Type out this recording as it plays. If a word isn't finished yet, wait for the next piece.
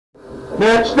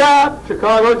Next stop,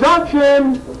 Chicago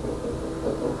Junction.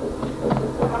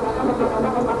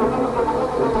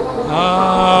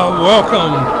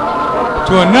 Welcome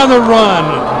to another run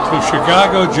to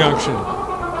Chicago Junction,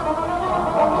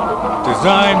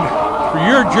 designed for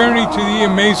your journey to the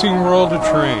amazing world of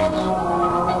trains,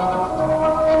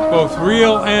 both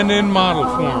real and in model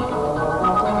form.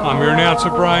 I'm your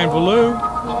announcer, Brian Ballou,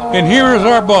 and here is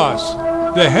our boss,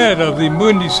 the head of the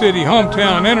Windy City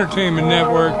Hometown Entertainment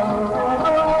Network,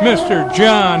 Mr.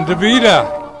 John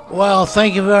DeVita. Well,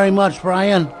 thank you very much,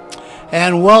 Brian,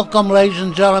 and welcome, ladies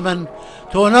and gentlemen,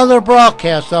 to another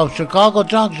broadcast of Chicago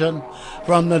Junction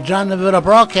from the John DeVita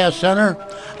Broadcast Center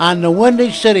on the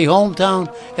Windy City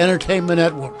Hometown Entertainment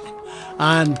Network.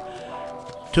 And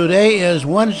today is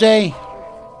Wednesday,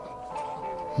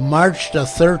 March the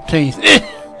 13th,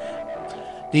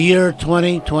 the year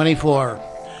 2024.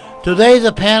 Today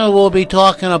the panel will be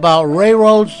talking about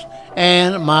railroads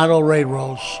and model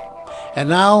railroads. And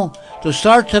now, to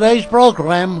start today's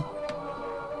program,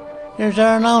 here's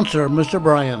our announcer, Mr.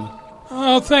 Brian.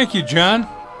 Oh, thank you, John.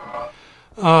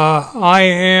 I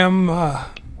am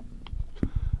a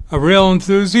rail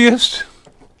enthusiast.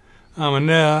 I'm an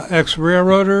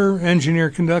ex-railroader, engineer,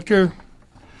 conductor.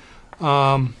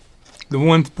 The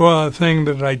one thing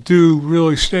that I do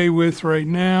really stay with right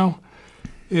now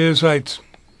is I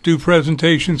do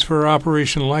presentations for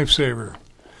Operation Lifesaver.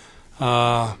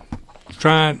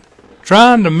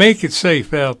 Trying to make it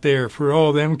safe out there for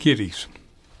all them kiddies.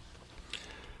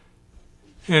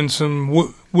 And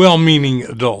some well-meaning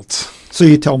adults. So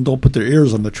you tell them don't put their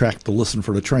ears on the track to listen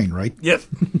for the train, right? Yes.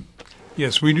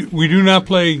 Yes, we do not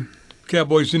play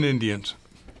cowboys and Indians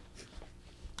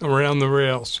around the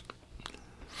rails.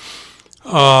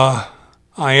 I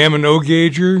am an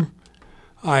O-gauger.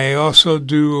 I also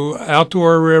do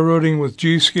outdoor railroading with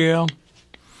G-scale.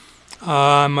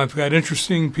 I've got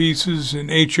interesting pieces in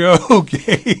HO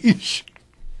gauge.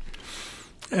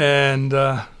 And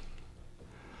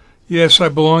yes, I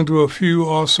belong to a few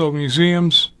also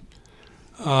museums.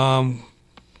 Well,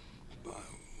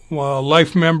 a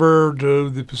life member to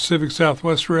the Pacific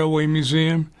Southwest Railway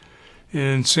Museum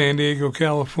in San Diego,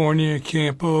 California,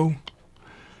 Campo,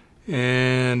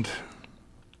 and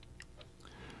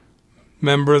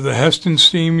member of the Heston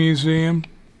Steam Museum,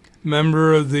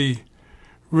 member of the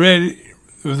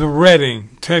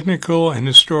Reading Technical and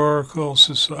Historical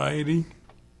Society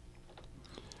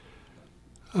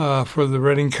for the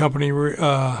Reading Company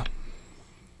Railroad.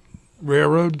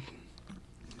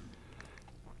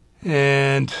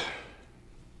 And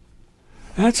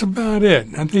that's about it.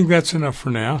 I think that's enough for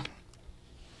now.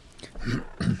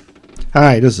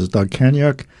 Hi, this is Doug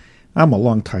Kenyuk. I'm a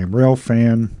longtime rail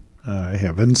fan. I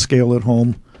have N-Scale at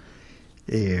home.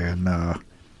 And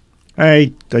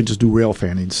I just do rail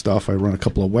fanning stuff. I run a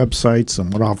couple of websites.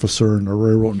 I'm an officer in the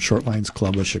Railroad and Short Lines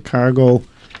Club of Chicago.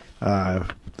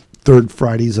 Third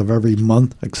Fridays of every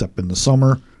month, except in the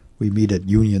summer. We meet at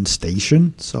Union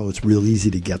Station, so it's real easy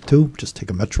to get to. Just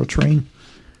take a metro train.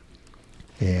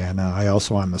 And I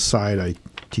also, on the side, I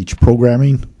teach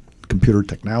programming, computer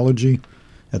technology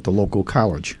at the local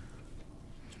college.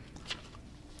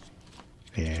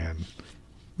 And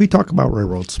we talk about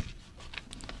railroads.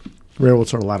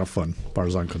 Railroads are a lot of fun, as far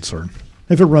as I'm concerned.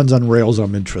 If it runs on rails,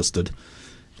 I'm interested,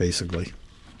 basically.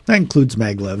 That includes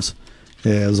maglevs,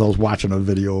 as I was watching a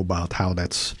video about how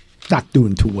that's not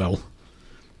doing too well.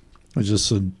 It's just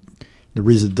the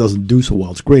reason it doesn't do so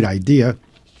well. It's a great idea.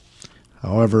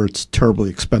 However, it's terribly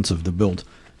expensive to build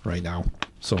right now.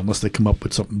 So unless they come up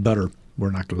with something better,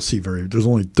 we're not going to see there's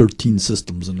only 13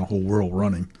 systems in the whole world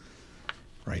running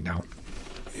right now.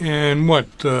 And what,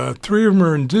 3 of them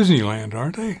are in Disneyland,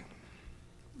 aren't they?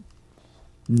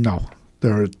 No,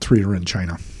 there are 3 are in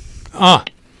China. Ah.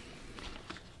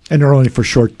 And they're only for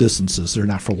short distances. They're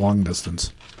not for long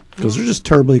distance. Because they're just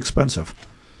terribly expensive.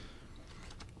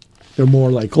 They're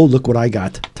more like, oh, look what I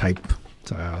got type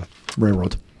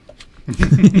railroad.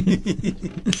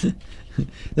 Then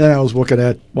I was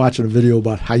watching a video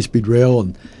about high-speed rail,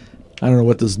 and I don't know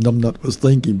what this numbnut was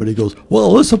thinking, but he goes,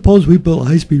 well, let's suppose we built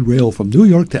high-speed rail from New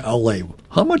York to L.A.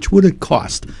 How much would it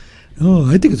cost?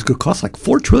 Oh, I think it's going to cost like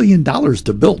 $4 trillion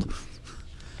to build.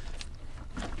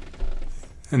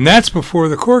 And that's before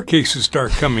the court cases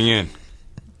start coming in.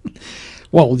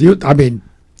 Well, obviously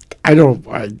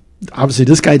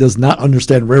this guy does not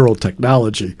understand railroad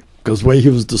technology, because the way he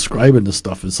was describing this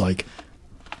stuff is like,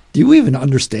 do you even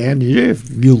understand? If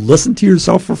you listen to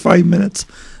yourself for 5 minutes?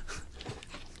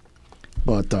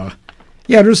 But,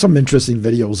 yeah, there's some interesting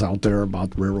videos out there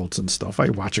about railroads and stuff. I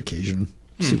watch occasionally,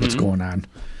 see what's going on.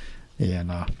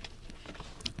 And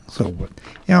so,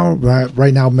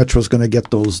 right now Metro's going to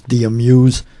get those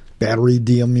DMUs battery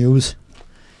DMUs.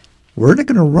 Where are they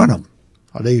going to run them?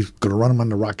 Are they going to run them on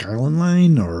the Rock Island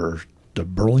line or the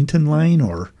Burlington line,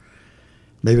 or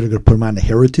maybe they're going to put them on the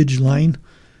Heritage line,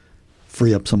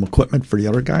 free up some equipment for the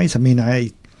other guys? I mean,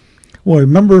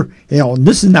 remember, and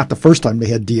this is not the first time they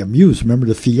had DMUs. Remember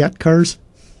the Fiat cars?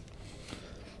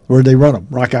 Where'd they run them?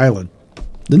 Rock Island.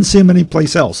 Didn't see them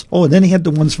anyplace else. Oh, and then he had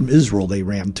the ones from Israel they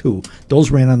ran, too.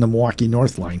 Those ran on the Milwaukee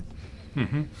North line.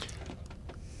 Mm-hmm.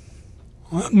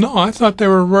 Well, no, I thought they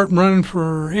were running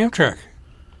for Amtrak.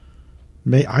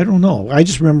 I don't know. I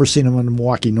just remember seeing them on the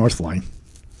Milwaukee North line.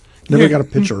 Never got a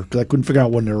picture because I couldn't figure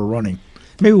out when they were running.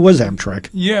 Maybe it was Amtrak.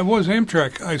 Yeah, it was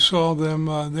Amtrak. I saw them.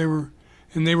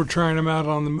 They were trying them out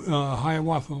on the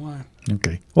Hiawatha line.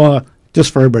 Okay. Well,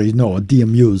 just for everybody to know, a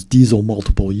DMU is diesel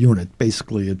multiple unit.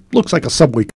 Basically, it looks like a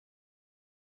subway.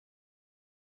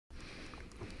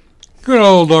 Good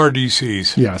old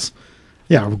RDCs. Yes.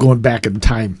 Yeah, we're going back in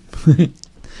time.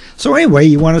 So anyway,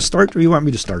 you want to start or you want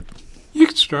me to start? You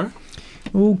can start.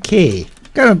 Okay.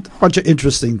 Got a bunch of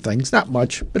interesting things. Not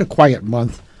much. Been a quiet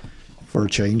month for a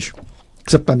change.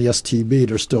 Except on the STB,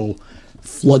 they're still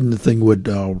flooding the thing with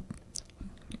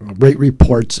rate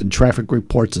reports and traffic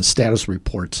reports and status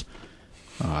reports.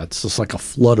 It's just like a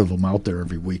flood of them out there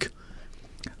every week.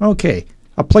 Okay.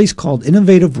 A place called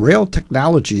Innovative Rail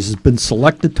Technologies has been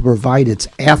selected to provide its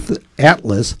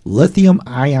Atlas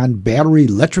lithium-ion battery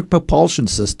electric propulsion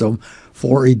system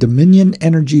for a Dominion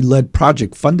Energy-led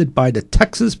project funded by the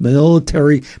Texas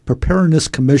Military Preparedness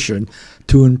Commission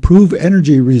to improve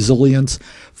energy resilience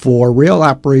for rail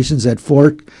operations at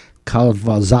Fort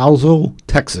Calaveras,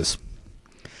 Texas.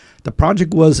 The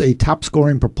project was a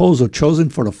top-scoring proposal chosen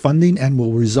for the funding and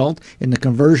will result in the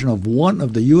conversion of one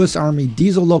of the U.S. Army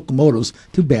diesel locomotives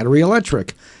to battery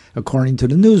electric, according to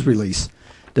the news release.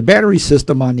 The battery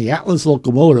system on the Atlas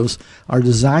locomotives are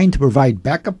designed to provide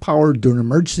backup power during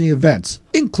emergency events,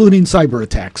 including cyber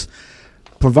attacks,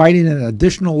 providing an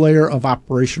additional layer of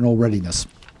operational readiness.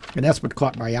 And that's what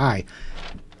caught my eye.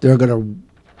 They're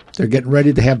getting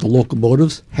ready to have the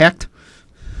locomotives hacked.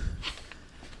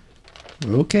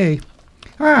 Okay.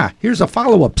 Here's a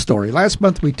follow-up story. Last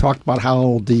month we talked about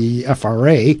how the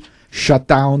FRA shut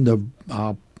down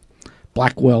the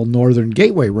Blackwell Northern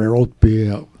Gateway Railroad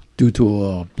due to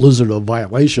a blizzard of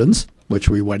violations, which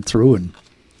we went through and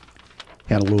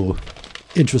had a little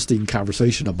interesting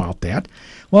conversation about that.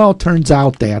 Well, it turns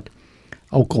out that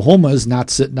Oklahoma is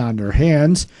not sitting on their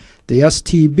hands. The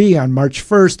STB on March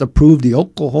 1st approved the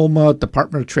Oklahoma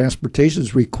Department of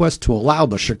Transportation's request to allow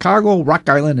the Chicago, Rock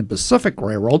Island, and Pacific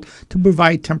Railroad to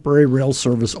provide temporary rail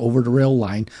service over the rail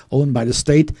line owned by the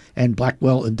state and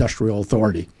Blackwell Industrial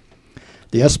Authority.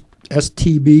 The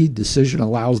STB decision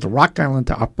allows the Rock Island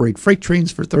to operate freight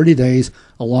trains for 30 days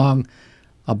along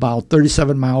about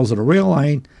 37 miles of the rail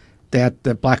line that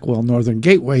the Blackwell Northern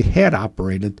Gateway had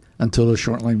operated until the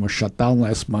short line was shut down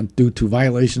last month due to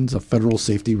violations of federal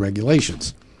safety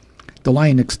regulations. The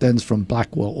line extends from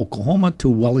Blackwell, Oklahoma to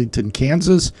Wellington,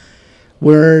 Kansas,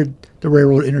 where the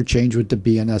railroad interchanged with the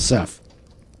BNSF.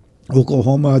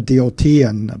 Oklahoma DOT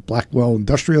and Blackwell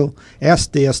Industrial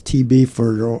asked the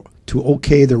STB to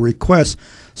okay the request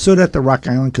so that the Rock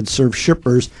Island could serve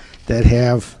shippers that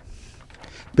have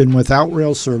been without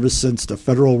rail service since the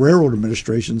Federal Railroad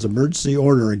Administration's emergency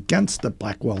order against the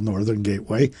Blackwell Northern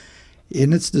Gateway.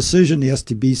 In its decision, the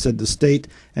STB said the state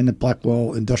and the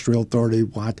Blackwell Industrial Authority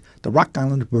want the Rock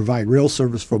Island to provide rail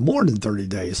service for more than 30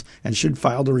 days and should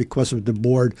file the request with the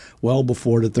board well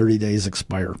before the 30 days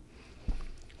expire.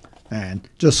 And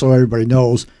just so everybody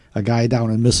knows, a guy down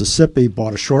in Mississippi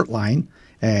bought a short line,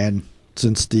 and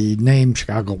since the name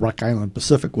Chicago, Rock Island,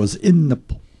 Pacific was in the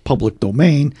public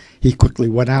domain, he quickly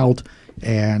went out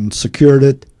and secured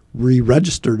it,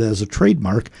 re-registered as a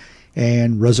trademark,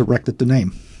 and resurrected the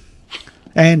name.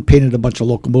 And painted a bunch of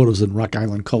locomotives in Rock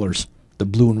Island colors, the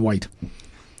blue and white.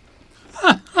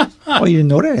 Oh, you didn't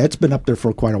know that? It's been up there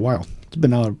for quite a while. It's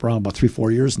been out around about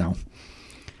 3-4 years now.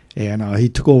 And he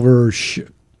took over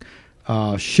ship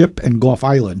and Gulf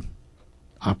Island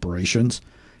operations.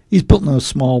 He's built a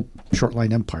small short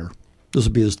line empire. This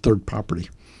will be his third property.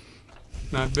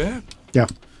 Not bad. Yeah.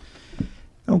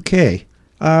 Okay.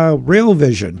 Rail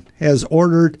Vision has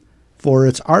ordered for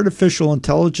its artificial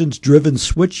intelligence-driven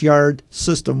switchyard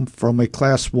system from a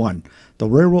Class 1. The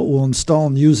railroad will install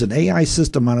and use an AI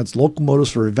system on its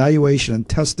locomotives for evaluation and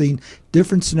testing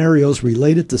different scenarios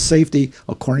related to safety,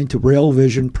 according to Rail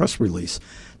Vision press release.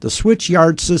 The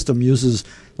switchyard system uses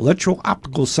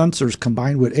electro-optical sensors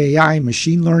combined with AI,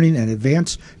 machine learning, and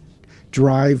advanced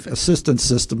drive assistance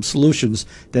system solutions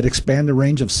that expand the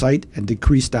range of sight and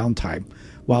decrease downtime,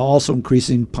 while also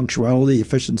increasing punctuality,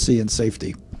 efficiency, and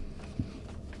safety.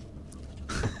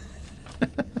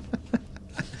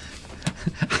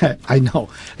 I know.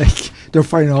 They're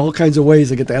finding all kinds of ways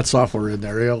to get that software in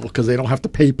there, because they don't have to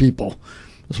pay people.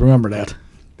 Just remember that.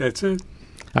 That's it.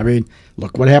 I mean,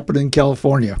 look what happened in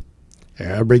California.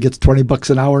 Everybody gets $20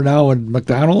 an hour now at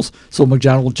McDonald's, so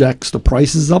McDonald's jacks the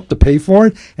prices up to pay for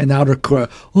it, and now they're,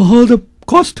 the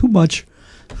cost too much.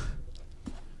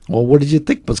 Well, what did you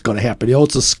think was going to happen?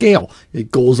 It's a scale.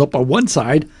 It goes up on one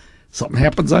side, something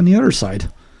happens on the other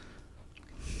side.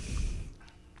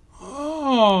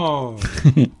 Oh.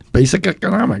 Basic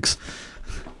economics.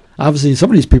 Obviously, some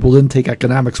of these people didn't take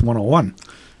Economics 101.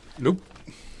 Nope.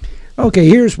 Okay,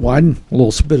 here's one. A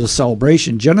little bit of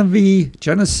celebration.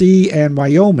 Genesee and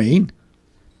Wyoming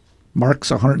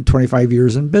marks 125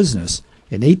 years in business.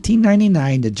 In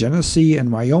 1899, the Genesee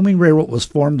and Wyoming Railroad was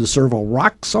formed to serve a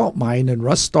rock salt mine in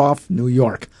Rusthoff, New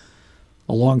York,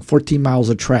 along 14 miles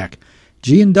of track.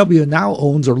 G&W now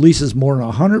owns or leases more than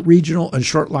 100 regional and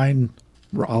short line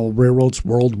railroads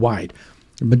worldwide,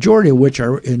 the majority of which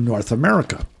are in North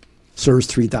America. Serves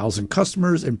 3,000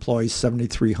 customers, employs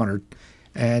 7,300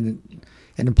 and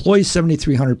employs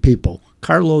 7,300 people.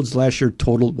 Carloads last year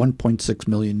totaled 1.6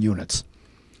 million units.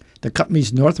 The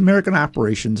company's North American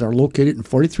operations are located in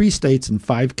 43 states and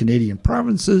 5 Canadian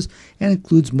provinces and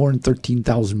includes more than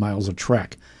 13,000 miles of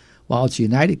track, while its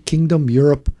United Kingdom,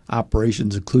 Europe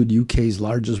operations include UK's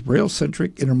largest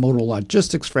rail-centric intermodal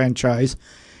logistics franchise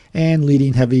and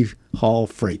leading heavy haul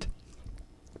freight.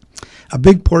 A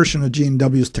big portion of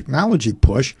G&W's technology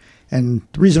push, and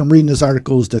the reason I'm reading this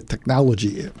article is the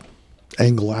technology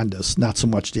angle on this, not so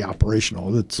much the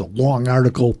operational. It's a long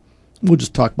article. We'll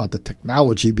just talk about the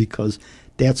technology because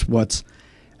that's what's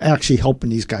actually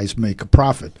helping these guys make a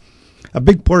profit. A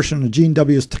big portion of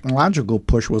G&W's technological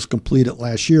push was completed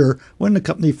last year when the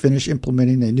company finished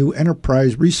implementing a new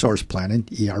enterprise resource planning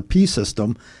 (ERP)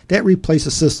 system that replaced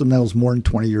a system that was more than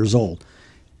 20 years old.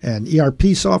 An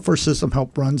ERP software system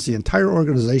helps runs the entire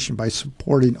organization by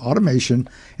supporting automation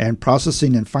and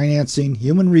processing and financing,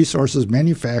 human resources,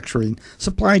 manufacturing,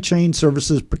 supply chain,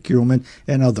 services, procurement,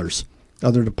 and other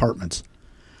departments.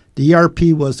 The ERP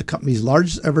was the company's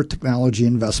largest ever technology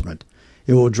investment.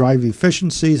 It will drive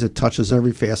efficiencies. It touches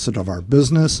every facet of our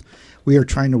business. We are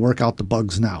trying to work out the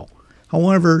bugs now.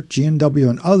 However, G&W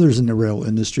and others in the rail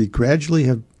industry gradually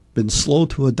have been slow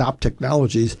to adopt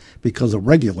technologies because of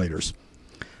regulators.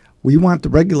 We want the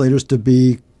regulators to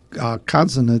be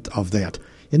cognizant of that.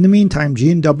 In the meantime,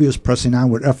 G&W is pressing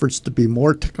on with efforts to be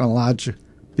more of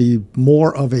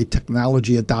a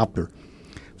technology adopter.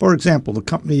 For example, the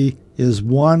company is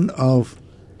one of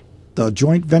the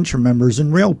joint venture members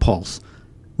in RailPulse,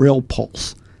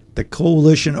 the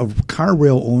coalition of car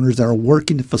rail owners that are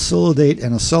working to facilitate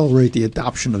and accelerate the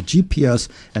adoption of GPS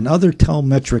and other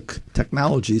telemetric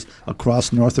technologies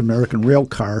across North American rail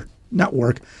car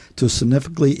network to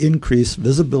significantly increase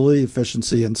visibility,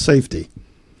 efficiency, and safety.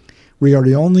 We are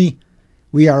the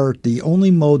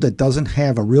only mode that doesn't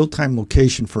have a real-time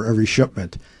location for every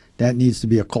shipment. That needs to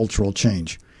be a cultural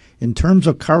change. In terms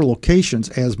of car locations,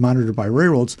 as monitored by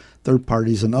railroads, third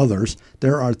parties, and others,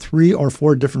 there are 3 or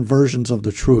 4 different versions of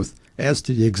the truth as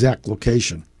to the exact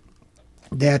location.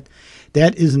 That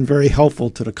isn't very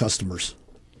helpful to the customers.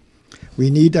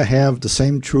 We need to have the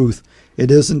same truth.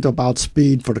 It isn't about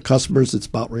speed for the customers, it's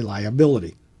about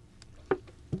reliability.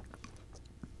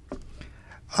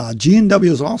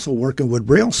 G&W is also working with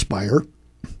RailSpire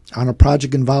on a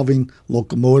project involving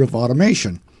locomotive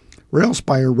automation.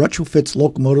 RailSpire retrofits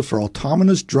locomotives for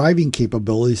autonomous driving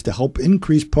capabilities to help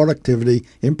increase productivity,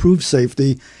 improve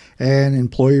safety, and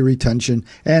employee retention,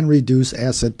 and reduce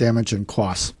asset damage and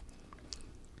costs.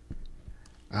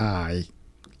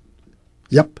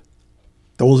 Yep,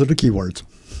 those are the keywords.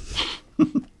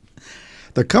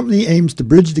 The company aims to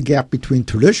bridge the gap between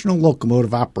traditional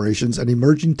locomotive operations and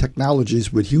emerging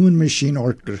technologies with human-machine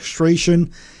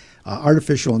orchestration,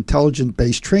 artificial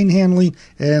intelligence-based train handling,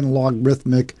 and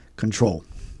logarithmic control,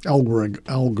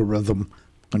 algorithm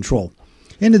control.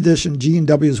 In addition,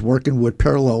 G&W is working with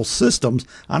Parallel Systems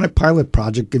on a pilot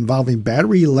project involving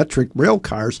battery electric rail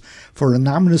cars for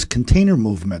anomalous container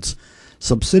movements.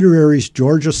 Subsidiaries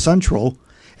Georgia Central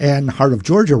and Heart of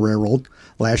Georgia Railroad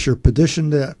last year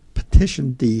petitioned the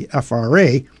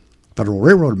FRA, Federal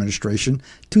Railroad Administration,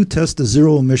 to test the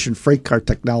zero-emission freight car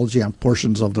technology on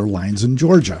portions of their lines in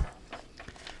Georgia.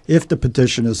 If the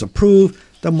petition is approved,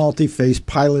 the multi-phase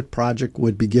pilot project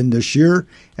would begin this year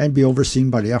and be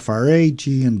overseen by the FRA,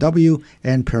 G&W,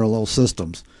 and Parallel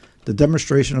Systems. The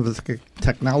demonstration of the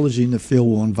technology in the field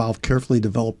will involve carefully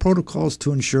developed protocols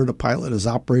to ensure the pilot is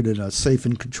operated in a safe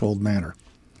and controlled manner.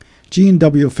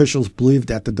 G&W officials believe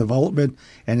that the development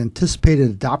and anticipated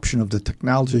adoption of the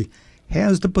technology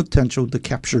has the potential to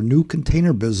capture new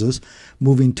container business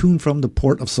moving to and from the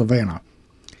port of Savannah.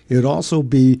 It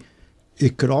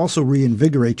could also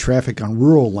reinvigorate traffic on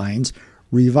rural lines,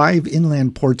 revive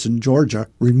inland ports in Georgia,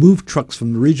 remove trucks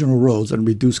from the regional roads, and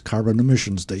reduce carbon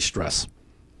emissions, they stress.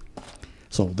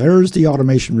 So there's the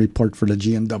automation report for the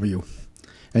GNW.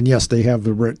 And yes, they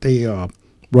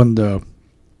run the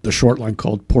short line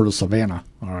called Port of Savannah.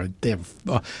 All right, they have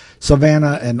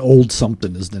Savannah and Old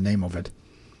Something is the name of it.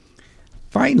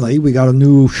 Finally, we got a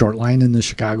new short line in the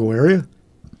Chicago area.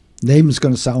 Name is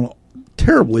going to sound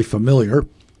terribly familiar.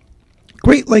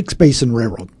 Great Lakes Basin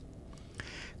Railroad.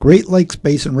 Great Lakes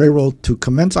Basin Railroad to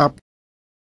commence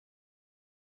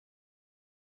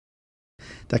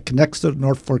that connects to the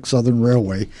Norfolk Southern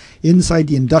Railway inside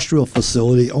the industrial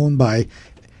facility owned by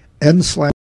N.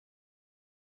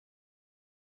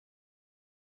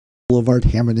 Boulevard,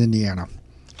 Hammond, Indiana.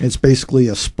 It's basically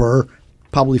a spur,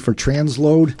 probably for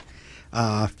transload.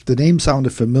 The name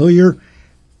sounded familiar.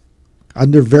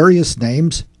 Under various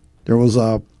names, there was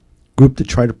a group that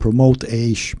tried to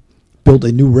build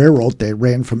a new railroad that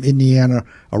ran from Indiana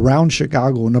around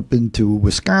Chicago and up into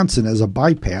Wisconsin as a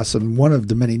bypass, and one of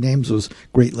the many names was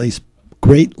Great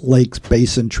Lakes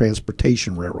Basin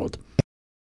Transportation Railroad.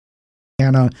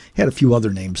 Indiana had a few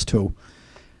other names too.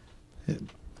 It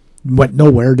went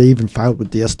nowhere. They even filed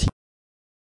with the ST.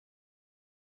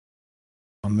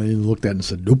 And they looked at it and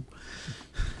said, nope.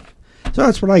 So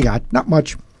that's what I got. Not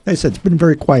much. Like I said, it's been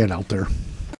very quiet out there.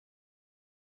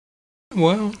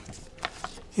 Well,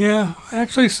 yeah,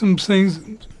 actually some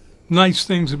nice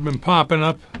things have been popping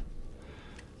up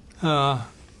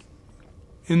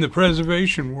in the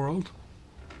preservation world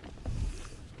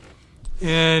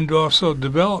and also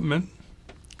development.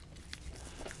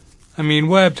 I mean,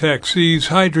 Wabtec sees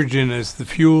hydrogen as the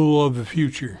fuel of the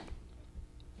future.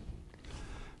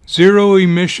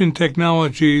 Zero-emission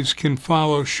technologies can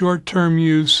follow short-term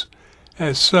use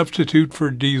as substitute for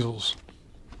diesels.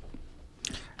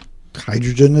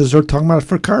 Hydrogen is they're talking about it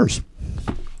for cars.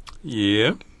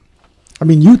 Yep. I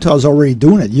mean, Utah's already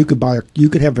doing it. You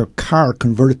could have a car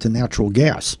converted to natural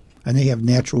gas, and they have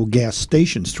natural gas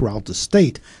stations throughout the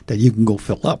state that you can go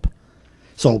fill up.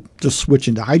 So just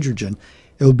switching to hydrogen,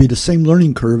 it would be the same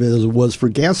learning curve as it was for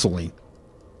gasoline.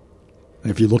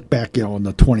 And if you look back, in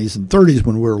the 20s and 30s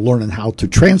when we were learning how to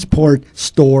transport,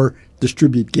 store,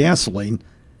 distribute gasoline,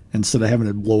 instead of having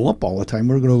it blow up all the time,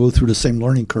 we're going to go through the same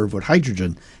learning curve with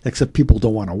hydrogen, except people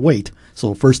don't want to wait.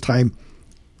 So first time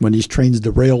when these trains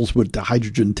derails with the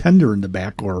hydrogen tender in the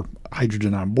back or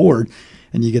hydrogen on board,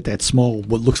 and you get that small,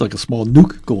 what looks like a small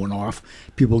nuke going off,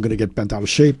 people are going to get bent out of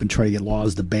shape and try to get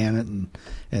laws to ban it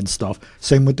and stuff.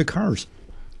 Same with the cars.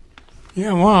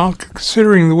 Yeah, well,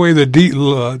 considering the way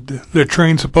the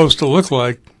train's supposed to look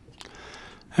like,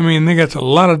 I mean, they got a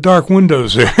lot of dark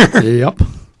windows there. Yep.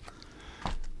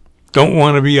 Don't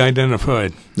want to be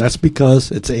identified. That's because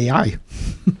it's AI.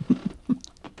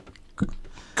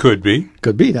 Could be.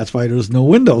 Could be. That's why there's no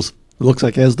windows. It looks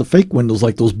like it has the fake windows,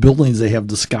 like those buildings they have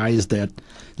disguised that,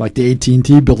 like the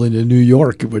AT&T building in New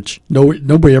York, which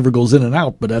nobody ever goes in and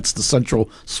out, but that's the central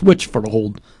switch for the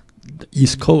whole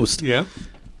East Coast. Yeah.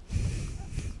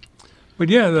 But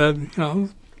yeah,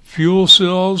 fuel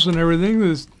cells and everything,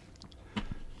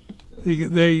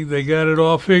 they got it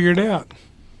all figured out.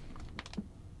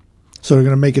 So they're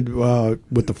going to make it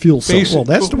with the fuel cell. Well,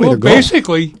 that's the way to go.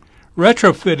 Basically,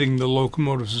 retrofitting the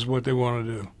locomotives is what they want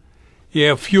to do. You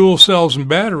have fuel cells and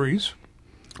batteries.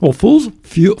 Well,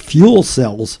 fuel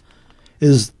cells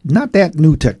is not that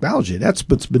new technology. That's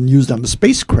what's been used on the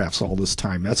spacecrafts all this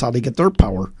time. That's how they get their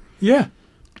power. Yeah.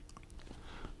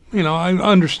 I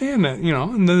understand that,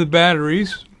 and then the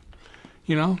batteries,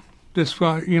 just,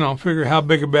 figure how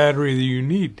big a battery that you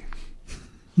need.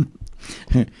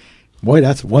 Boy,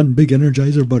 that's one big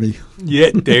Energizer, buddy. Yeah,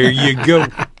 there you go.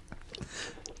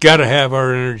 Got to have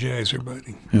our Energizer,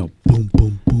 buddy. Yeah, boom,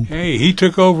 boom, boom. Hey, he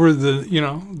took over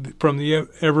from the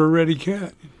Ever-Ready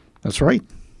Cat. That's right.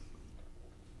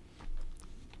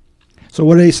 So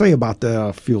what do they say about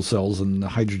the fuel cells and the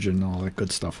hydrogen and all that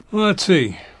good stuff? Well, let's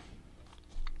see.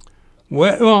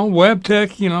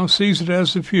 Wabtec, sees it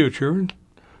as the future,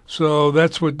 so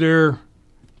that's what they're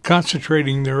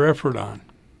concentrating their effort on.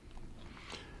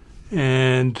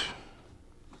 And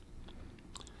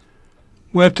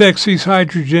Wabtec sees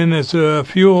hydrogen as a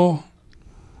fuel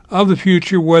of the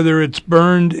future, whether it's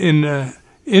burned in an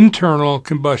internal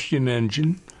combustion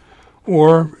engine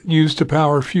or used to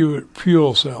power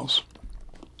fuel cells.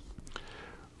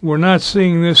 We're not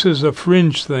seeing this as a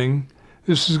fringe thing.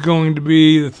 This is going to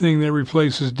be the thing that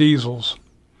replaces diesels,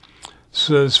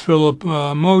 says Philip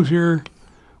Mosier,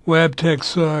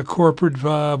 Wabtec's corporate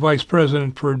vice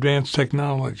president for advanced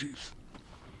technologies.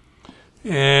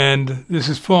 And this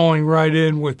is falling right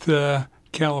in with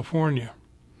California.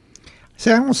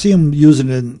 See, I don't see them using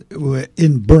it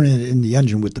in burning it in the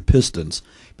engine with the pistons,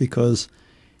 because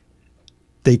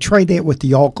they tried that with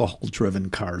the alcohol-driven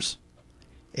cars.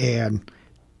 And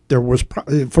there was,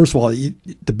 first of all, the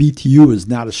BTU is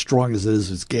not as strong as it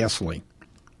is as gasoline.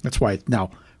 That's why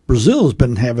now Brazil has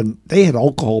been they had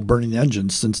alcohol burning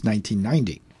engines since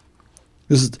 1990.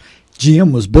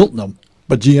 GM was built in them,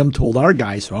 but GM told our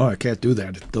guys, "Oh, I can't do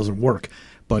that. It doesn't work."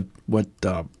 But what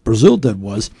Brazil did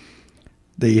was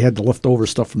they had the leftover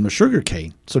stuff from the sugar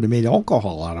cane, so they made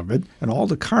alcohol out of it, and all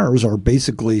the cars are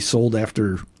basically sold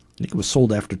after, I think it was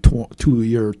sold after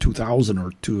 2000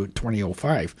 or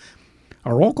 2005,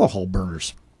 are alcohol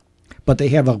burners. But they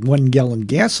have a 1 gallon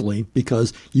gasoline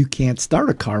because you can't start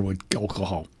a car with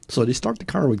alcohol. So they start the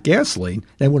car with gasoline,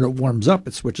 then when it warms up,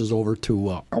 it switches over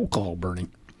to alcohol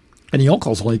burning. And the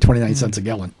alcohol is only 29 cents a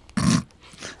gallon.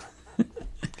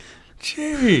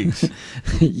 Jeez.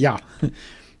 Yeah.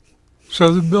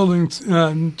 So the building's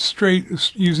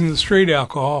using the straight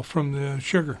alcohol from the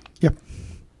sugar. Yep.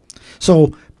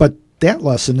 So, but that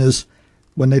lesson is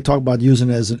when they talk about using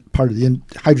it as a part of the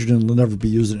hydrogen will never be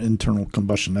used in an internal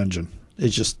combustion engine. It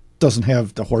just doesn't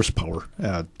have the horsepower,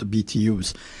 the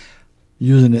BTUs.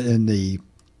 Using it in the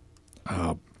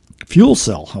fuel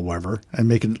cell, however, and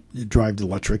making it drive the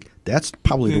electric, that's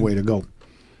probably the way to go.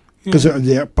 Because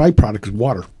the byproduct is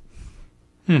water.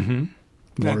 Mm-hmm.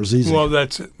 Water's easy. Well,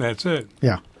 that's it. That's it.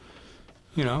 Yeah.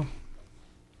 You know,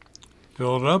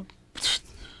 fill it up.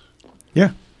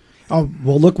 Yeah.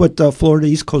 Well, look what Florida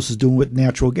East Coast is doing with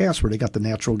natural gas, where they got the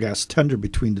natural gas tender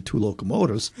between the two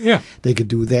locomotives. Yeah. They could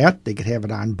do that. They could have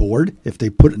it on board. If they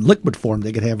put it in liquid form,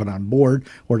 they could have it on board,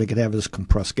 or they could have it as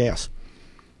compressed gas.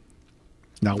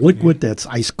 Now, liquid, that's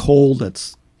ice cold.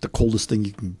 That's the coldest thing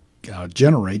you can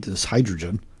generate is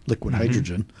hydrogen, liquid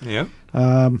hydrogen. Yeah.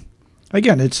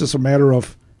 Again, it's just a matter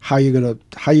of how you're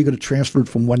gonna transfer it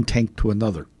from one tank to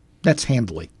another. That's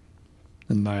handling.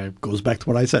 And it goes back to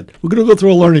what I said. We're going to go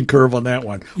through a learning curve on that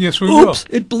one. Yes, we will. Oops,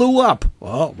 it blew up.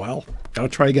 Oh, well, got to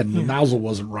try again. The nozzle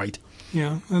wasn't right.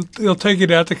 Yeah, they'll take it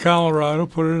out to Colorado,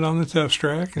 put it on the test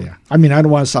track. Yeah. I mean, I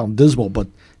don't want to sound dismal, but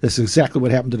that's exactly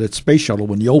what happened to that space shuttle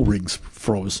when the O-rings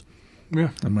froze.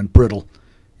 Yeah. And went brittle.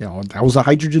 You know, that was a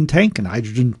hydrogen tank, and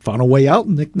hydrogen found a way out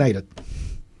and ignited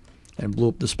and blew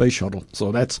up the space shuttle.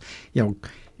 So that's, you know,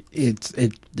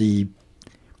 the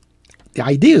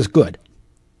idea is good.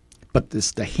 But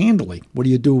it's the handling. What do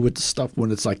you do with the stuff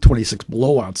when it's like 26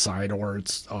 below outside or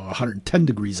it's 110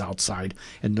 degrees outside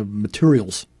and the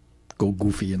materials go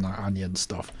goofy on you and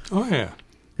stuff? Oh, yeah.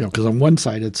 You know, because on one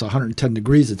side it's 110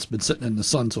 degrees. It's been sitting in the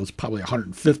sun, so it's probably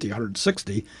 150,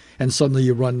 160. And suddenly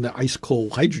you run the ice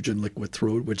cold hydrogen liquid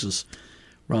through it, which is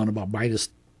around about minus,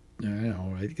 I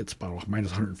think it's about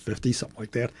minus 150, something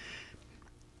like that.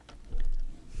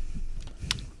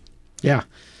 Yeah.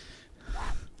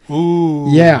 Ooh.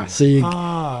 Yeah, so you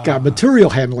got a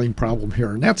material handling problem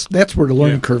here, and that's where the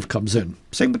learning curve comes in.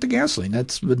 Same with the gasoline.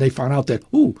 That's when they found out that,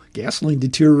 gasoline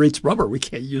deteriorates rubber. We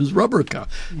can't use rubber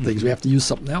things. We have to use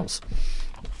something else.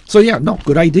 So, yeah, no,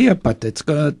 good idea, but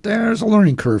there's a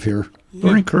learning curve here.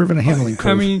 Learning curve and a handling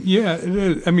curve. I mean, yeah, it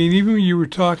is. I mean, even when you were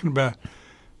talking about,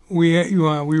 we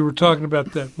were talking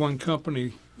about that one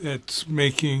company that's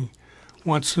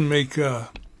wants to make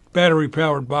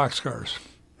battery-powered boxcars.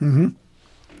 Mm-hmm.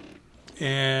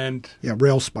 And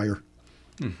rail spire.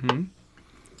 Mm-hmm.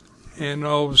 And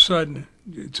all of a sudden,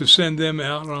 to send them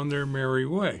out on their merry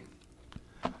way.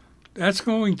 That's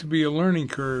going to be a learning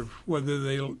curve, whether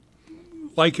they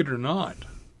like it or not.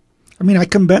 I mean, I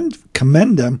commend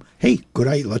them. Hey, good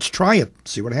idea. Let's try it.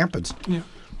 See what happens. Yeah.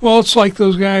 Well, it's like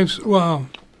those guys. Well,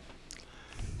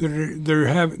 they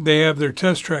have their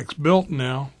test tracks built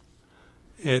now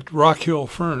at Rock Hill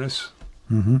Furnace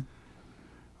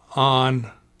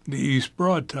on the East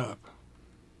Broad Top.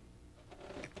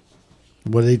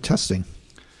 What are they testing?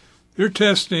 They're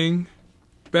testing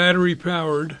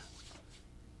battery-powered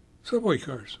subway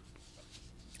cars.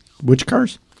 Which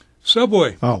cars?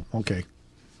 Subway. Oh, okay.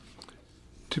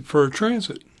 For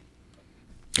transit.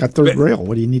 Got third rail.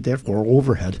 What do you need that for?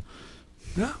 Overhead.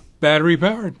 No,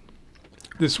 battery-powered.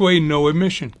 This way, no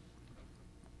emission.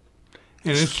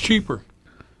 And it's cheaper.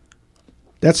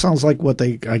 That sounds like what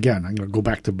I'm going to go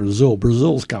back to Brazil.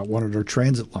 Brazil's got one of their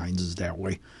transit lines is that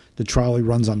way. The trolley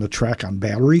runs on the track on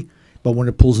battery, but when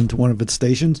it pulls into one of its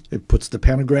stations, it puts the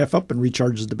pantograph up and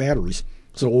recharges the batteries.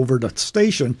 So over the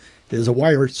station, there's a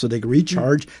wire so they can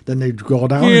recharge, then they go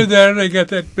down. Hear that? They got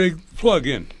that big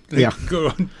plug-in. They Yeah.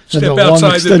 go And step the long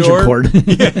outside the extension door. cord.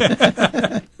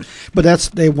 But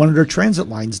one of their transit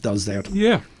lines does that.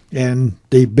 Yeah. And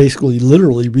they basically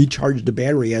literally recharge the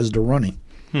battery as they're running.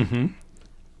 Mm-hmm.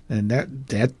 And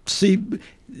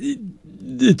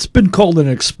it's been called an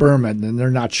experiment, and they're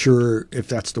not sure if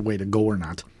that's the way to go or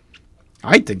not.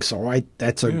 I think so.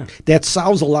 That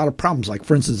solves a lot of problems. Like,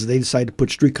 for instance, they decide to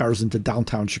put streetcars into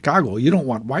downtown Chicago. You don't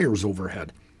want wires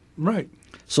overhead. Right.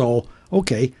 So,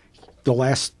 okay, the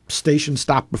last station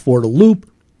stop before the loop,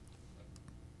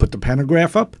 put the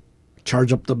pantograph up,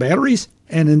 charge up the batteries,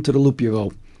 and into the loop you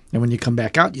go. And when you come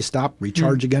back out, you stop,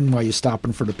 recharge again while you're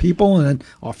stopping for the people, and then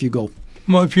off you go.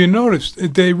 Well, if you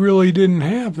noticed, they really didn't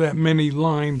have that many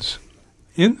lines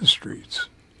in the streets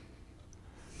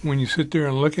when you sit there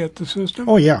and look at the system.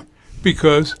 Oh, yeah.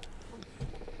 Because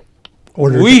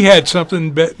we had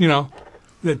something,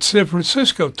 that San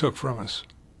Francisco took from us.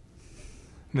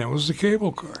 And that was the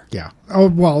cable car. Yeah. Oh,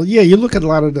 well, yeah, you look at a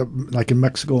lot of like in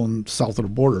Mexico and south of the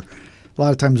border, a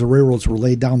lot of times the railroads were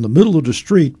laid down the middle of the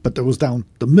street, but there was down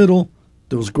the middle,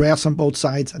 there was grass on both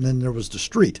sides, and then there was the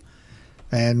street.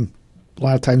 And a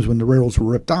lot of times when the railroads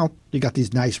were ripped out, you got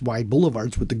these nice wide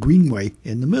boulevards with the greenway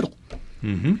in the middle.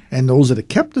 Mm-hmm. And those that had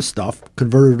kept the stuff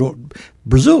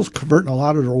Brazil's converting a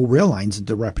lot of their old rail lines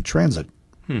into rapid transit.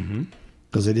 Mm-hmm.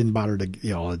 Because they didn't bother to,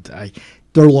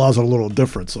 their laws are a little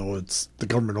different. So it's the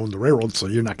government owned the railroad, so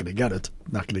you're not going to get it.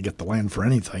 Not going to get the land for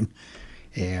anything.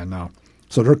 And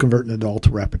so they're converting it all to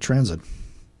rapid transit.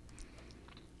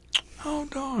 Oh,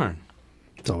 darn.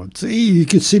 So you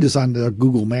can see this on the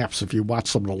Google Maps if you watch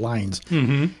some of the lines.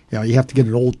 Mm-hmm. You have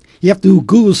to you have to do a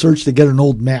Google search to get an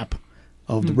old map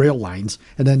of the rail lines,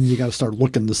 and then you got to start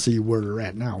looking to see where they're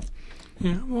at now.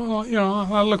 Yeah, well,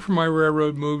 I look for my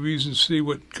railroad movies and see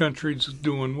what country's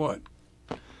doing what.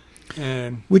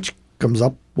 And which comes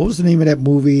up, what was the name of that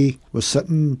movie? I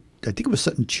think it was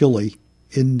set in Chile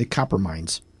in the copper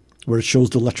mines, where it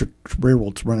shows the electric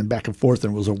railroads running back and forth,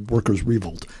 and it was a workers'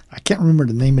 revolt. I can't remember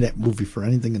the name of that movie for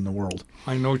anything in the world.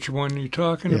 I know which one you're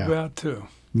talking about, too.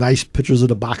 Nice pictures of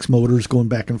the box motors going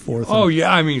back and forth. Oh,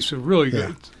 yeah, it's really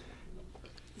good.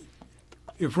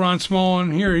 If Ron Small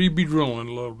in here, he'd be drilling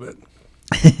a little bit.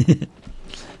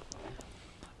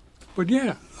 But,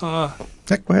 yeah. Go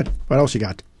ahead. What else you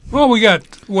got? Well, we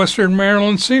got Western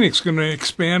Maryland Scenic's going to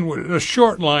expand with a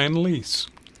short line lease.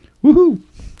 Woohoo!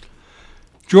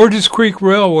 Georges Creek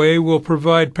Railway will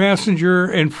provide passenger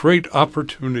and freight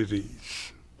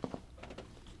opportunities.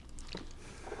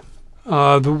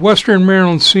 The Western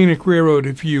Maryland Scenic Railroad,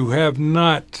 if you have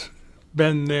not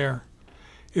been there,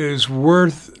 is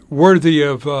worthy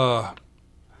of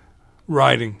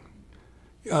riding.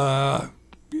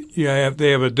 They have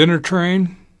a dinner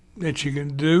train that you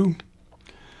can do.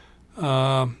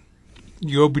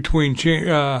 You go between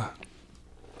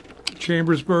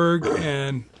Chambersburg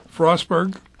and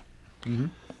Frostburg. Mm-hmm.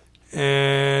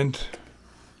 And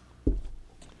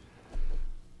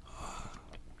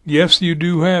yes, you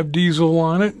do have diesel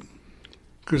on it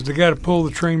because they got to pull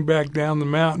the train back down the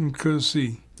mountain because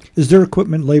Is there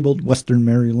equipment labeled Western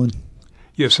Maryland?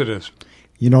 Yes, it is.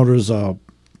 There's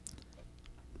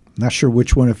not sure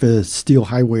which one, if it's Steel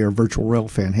Highway or Virtual Rail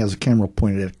fan, has a camera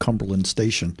pointed at Cumberland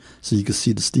Station, so you can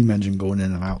see the steam engine going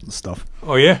in and out and stuff.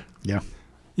 Oh yeah, yeah.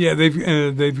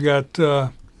 They've got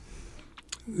a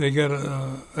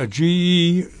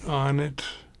GE on it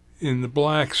in the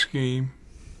black scheme,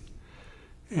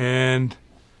 and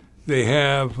they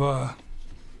have a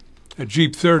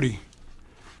Jeep 30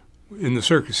 in the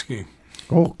circus scheme.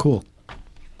 Oh, cool.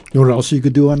 You know what else you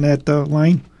could do on that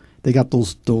line? They got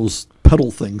those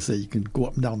pedal things that you can go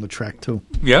up and down the track too.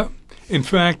 Yeah. In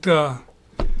fact,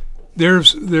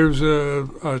 there's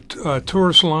a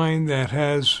tourist line that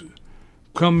has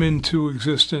come into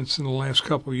existence in the last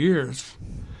couple of years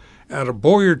out of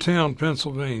Boyertown,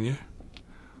 Pennsylvania,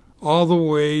 all the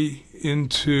way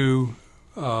into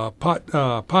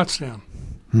Pottstown.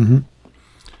 Mm-hmm.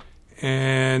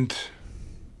 And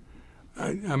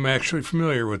I'm actually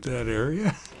familiar with that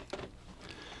area.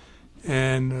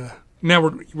 And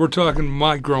now we're talking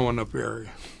my growing up area.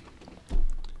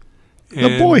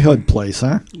 The Boyhood place,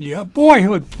 huh? Yeah,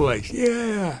 Boyhood place.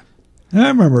 Yeah. I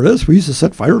remember this. We used to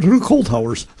set fire to the coal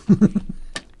towers.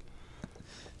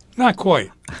 Not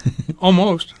quite.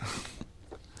 Almost.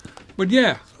 But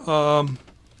yeah,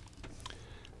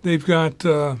 they've got.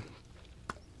 So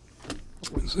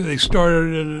they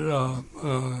started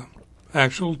an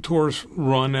actual tourist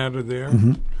run out of there,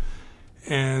 mm-hmm.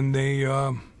 and they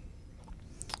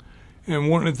and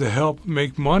wanted to help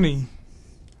make money.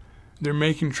 They're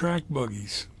making track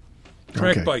buggies,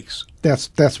 track bikes. That's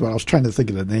what I was trying to think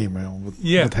of the name. What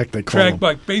the heck they call track them.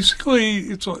 bike. Basically,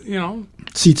 it's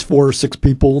seats 4 or 6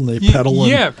 people, and they pedal.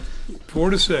 Yeah, 4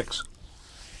 to 6.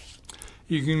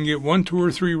 You can get 1, 2,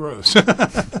 or 3 rows.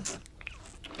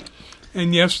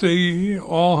 And yes, they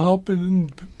all help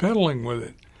in pedaling with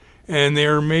it. And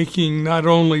they're making not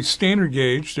only standard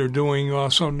gauge, they're doing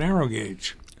also narrow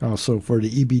gauge. Also for the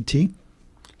EBT?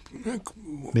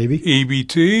 Maybe?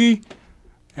 EBT,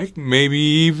 heck, maybe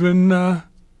even the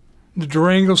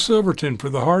Durango Silverton for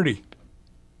the Hardy.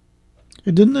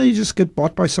 And didn't they just get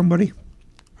bought by somebody?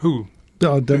 Who?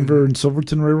 Denver and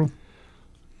Silverton Railroad?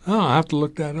 Oh, I'll have to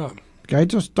look that up. I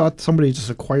just thought somebody just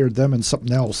acquired them and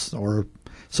something else, or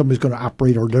somebody's going to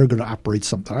operate, or they're going to operate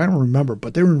something. I don't remember,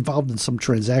 but they were involved in some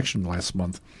transaction last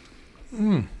month.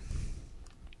 Mm.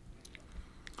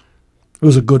 It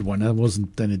was a good one. It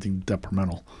wasn't anything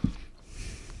detrimental.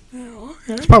 Yeah,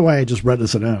 okay. That's probably why I just read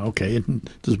this and okay, and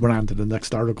just went on to the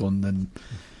next article and then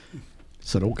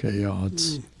said, okay,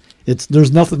 it's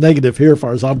there's nothing negative here as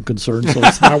far as I'm concerned, so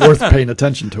it's not worth paying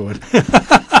attention to it.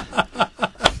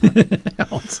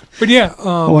 But yeah.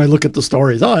 I look at the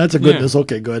stories. Oh, that's a goodness. Yeah.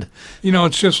 Okay, good.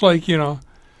 It's just like,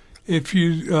 if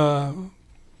you,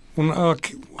 when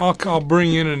I'll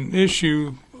bring in an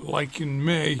issue like in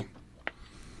May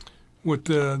with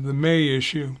the May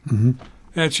issue. Mm-hmm.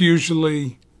 That's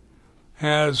usually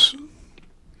has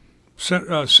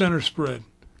center spread,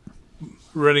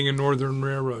 Reading and Northern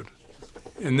Railroad.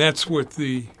 And that's with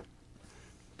the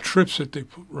trips that they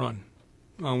run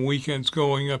on weekends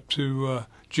going up to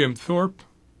Jim Thorpe.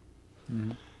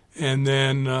 Mm-hmm. And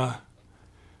then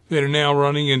they're now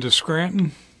running into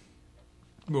Scranton,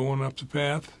 going up the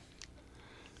path.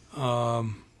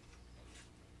 And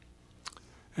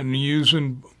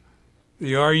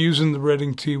they are using the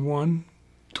Reading T1,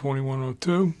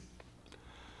 2102.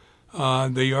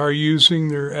 They are using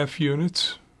their F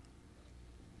units.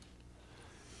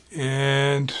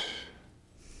 And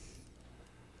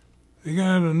they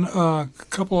got a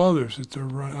couple others that they're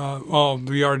running. All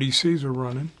the RDCs are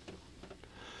running.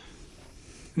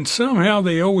 And somehow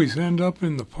they always end up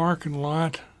in the parking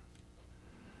lot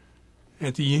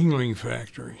at the Yingling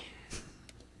factory,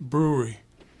 brewery.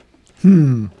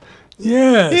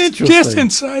 Yes, just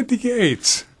inside the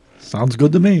gates. Sounds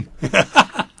good to me.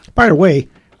 By the way,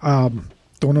 don't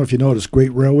know if you noticed,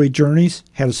 Great Railway Journeys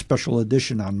had a special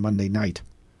edition on Monday night.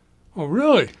 Oh,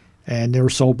 really? And they were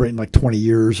celebrating like 20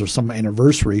 years or some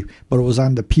anniversary, but it was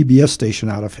on the PBS station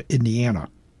out of Indiana.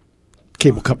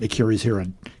 Cable company carries here,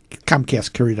 and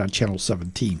Comcast carried on Channel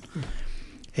 17.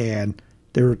 And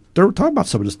they were talking about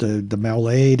some of this, the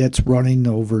Malay that's running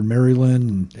over in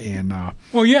Maryland, and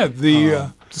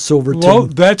the Silverton. Well,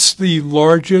 that's the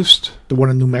largest. The one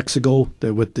in New Mexico,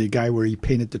 with the guy where he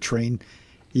painted the train.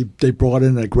 They brought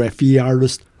in a graffiti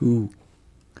artist who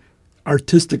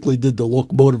artistically did the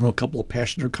locomotive and a couple of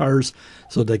passenger cars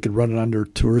so they could run it on their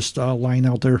tourist line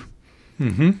out there.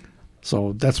 Mm-hmm.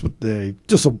 So that's what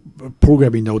just a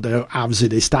programming note. Obviously,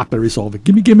 they stop every so often.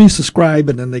 Give me a subscribe,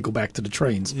 and then they go back to the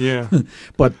trains. Yeah.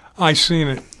 But I seen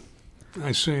it.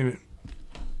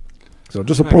 So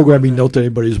just a programming note to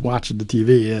anybody who's watching the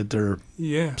TV. They're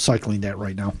cycling that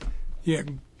right now. Yeah,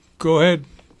 go ahead.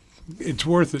 It's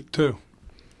worth it, too.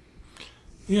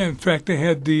 Yeah, in fact, they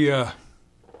had the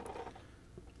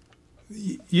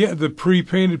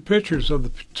pre-painted pictures of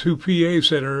the 2 PAs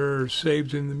that are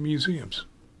saved in the museums.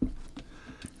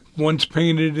 One's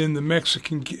painted in the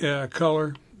Mexican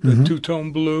color, the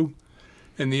two-tone blue,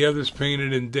 and the other's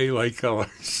painted in daylight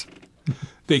colors.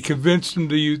 They convinced them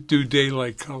to do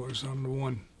daylight colors on the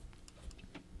one.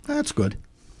 That's good.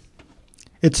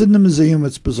 It's in the museum.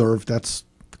 It's preserved. That's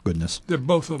goodness.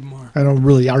 Both of them are. I don't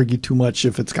really argue too much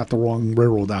if it's got the wrong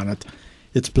railroad on it.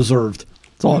 It's preserved.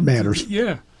 That's all that matters.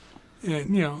 Yeah.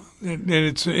 And, and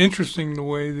it's interesting the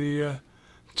way the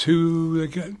they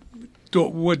got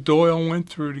what Doyle went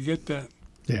through to get that.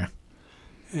 Yeah.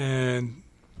 And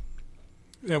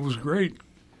that was great.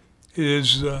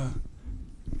 His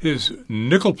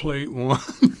nickel plate one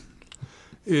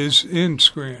is in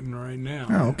Scranton right now.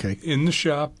 Oh, okay. In the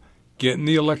shop, getting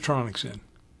the electronics in.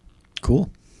 Cool.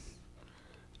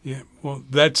 Yeah, well,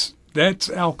 that's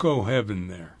Alco heaven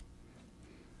there.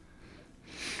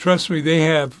 Trust me, they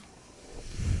have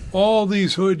all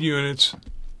these hood units,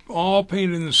 all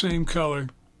painted in the same color,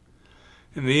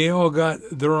 and they all got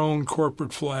their own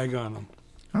corporate flag on them.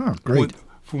 Oh, great.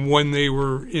 From when they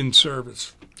were in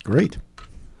service. Great.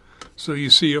 So you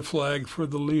see a flag for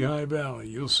the Lehigh Valley.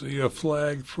 You'll see a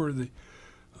flag for the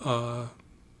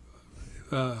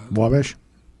Wabash?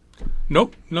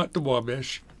 Nope, not the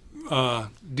Wabash.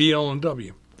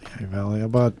 DL&W. Lehigh Valley. How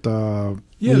about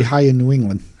Lehigh in New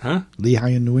England? Huh? Lehigh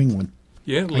in New England.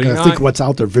 Yeah, Lehigh. I gotta think what's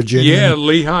out there. Virginia. Yeah,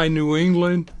 Lehigh, New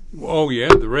England. Oh, yeah,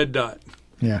 the red dot.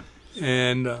 Yeah.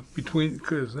 And between,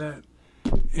 because that,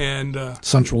 and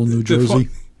Central New Jersey.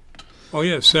 Oh,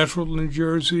 yeah, Central New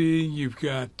Jersey. You've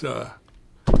got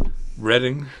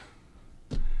Reading.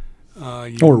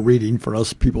 Or reading for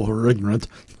us people who are ignorant.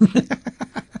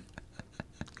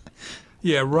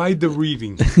 Yeah, ride the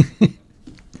reading.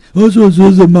 Also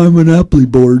says on my Monopoly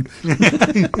board.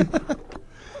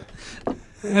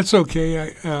 That's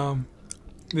okay.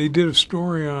 They did a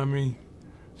story on me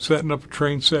setting up a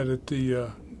train set at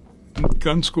the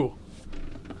gun school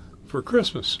for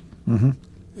Christmas. Mm-hmm.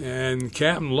 And the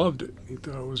captain loved it. He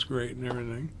thought it was great and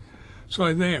everything. So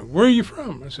I said, where are you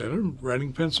from? I said, I'm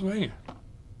Reading, Pennsylvania.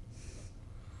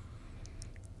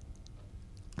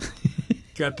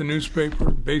 Got the newspaper,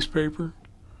 base paper.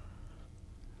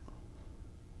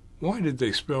 Why did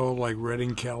they spell it like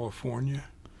Redding, California?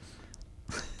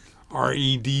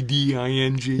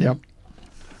 Redding. Yep.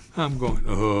 I'm going,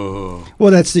 oh.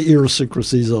 Well, that's the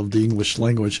idiosyncrasies of the English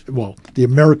language. Well, the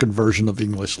American version of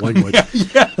English language.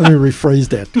 Yeah. Let me rephrase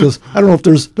that, because I don't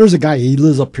know if there's a guy, he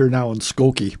lives up here now in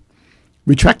Skokie.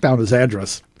 We tracked down his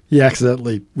address. We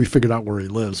figured out where he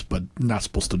lives, but not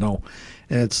supposed to know.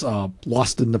 And it's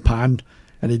Lost in the Pond.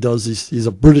 And he's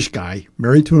a British guy,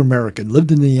 married to an American,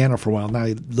 lived in Indiana for a while. Now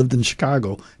he lived in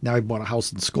Chicago. Now he bought a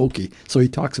house in Skokie. So he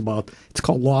talks about, it's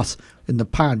called Lost in the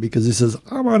Pond, because he says,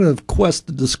 I'm on a quest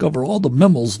to discover all the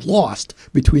memos lost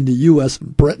between the U.S.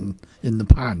 and Britain in the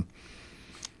pond.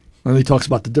 And he talks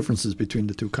about the differences between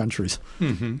the two countries.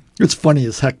 Mm-hmm. It's funny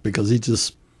as heck, because he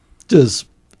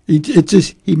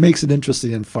makes it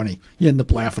interesting and funny. You end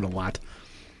up laughing a lot.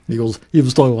 He was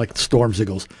talking like storms. He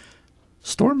goes,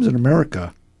 storms in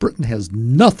America, Britain has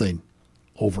nothing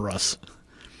over us.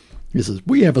 He says,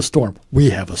 we have a storm. We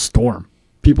have a storm.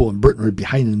 People in Britain are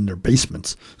behind in their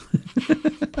basements.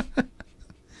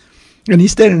 And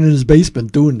he's standing in his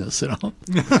basement doing this, Stuff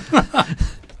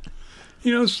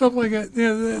like that.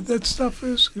 Yeah, that stuff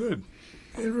is good.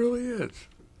 It really is.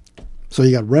 So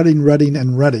you got Reading,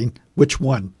 and Reading. Which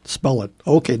one? Spell it.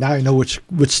 Okay, now I know which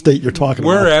state you're talking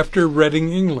We're about. after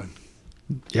Reading, England.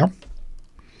 Yep.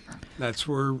 That's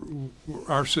where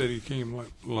our city came.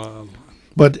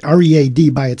 But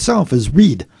READ by itself is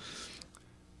read.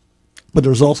 But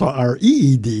there's also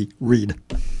REED, read.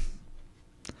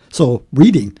 So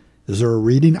reading, is there a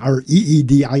reading,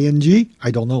 REEDING?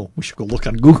 I don't know. We should go look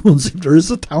on Google and see if there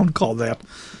is a town called that.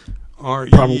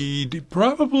 REED.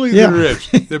 Probably Yeah. there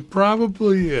is. There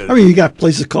probably is. I mean, you got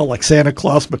places called like Santa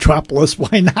Claus, Metropolis.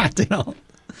 Why not,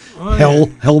 Oh,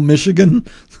 Hell, Michigan.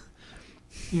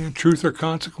 Yeah, Truth or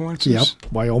Consequences. Yep,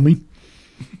 Wyoming.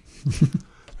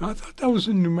 I thought that was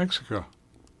in New Mexico.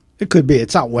 It could be.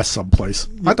 It's out west someplace.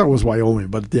 I thought it was Wyoming,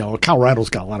 but Colorado's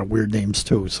got a lot of weird names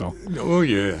too. So Oh,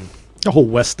 yeah. the whole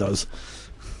west does.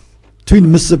 Between the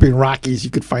Mississippi and Rockies,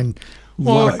 you could find a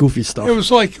lot of goofy stuff. It was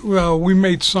like we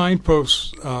made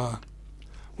signposts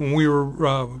when we were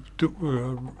working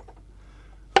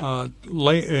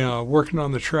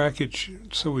on the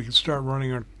trackage so we could start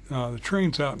running the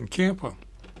trains out in Campo.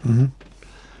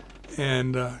 Mm-hmm.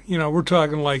 And, we're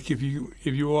talking like if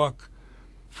you walk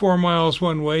 4 miles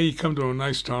one way, you come to a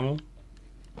nice tunnel.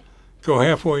 Go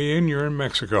halfway in, you're in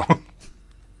Mexico.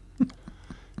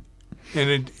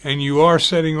 And you are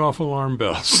setting off alarm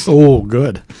bells. Oh,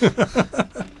 good.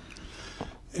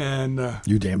 And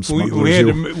you damn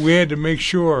smugglers. we had to make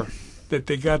sure that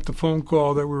they got the phone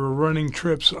call that we were running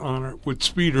trips on it with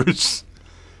speeders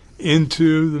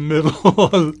into the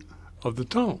middle of the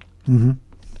tunnel. Mm-hmm.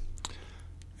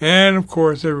 And of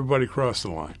course, everybody crossed the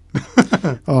line.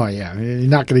 Oh yeah, you're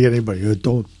not going to get anybody.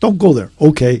 Don't go there.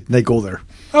 Okay, they go there.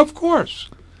 Of course.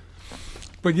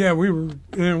 But yeah, we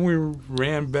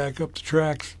ran back up the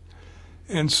tracks,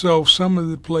 and so some of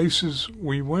the places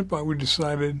we went by, we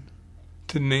decided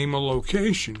to name a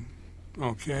location.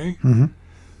 Okay. Mm-hmm.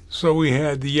 So we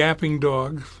had the Yapping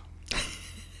Dogs.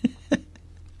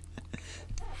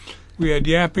 We had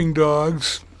Yapping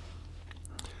Dogs.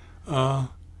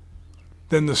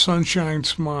 Then the Sunshine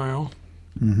Smile.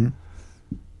 Mm-hmm.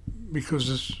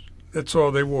 Because that's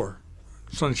all they wore.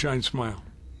 Sunshine Smile.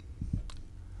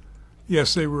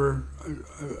 Yes, they were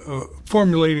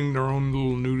formulating their own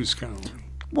little nudist colony.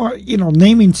 Well,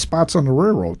 naming spots on the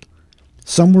railroad.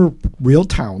 Some were real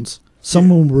towns.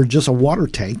 Some of them were just a water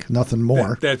tank, nothing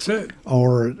more. That's it.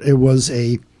 Or it was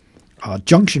a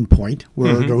junction point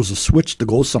where there was a switch to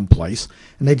go someplace,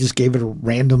 and they just gave it a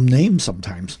random name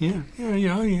sometimes.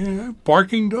 Yeah.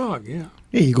 Barking Dog, yeah.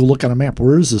 Yeah, you go look on a map.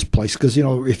 Where is this place? Because,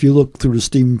 if you look through the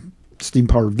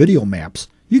steam-powered video maps,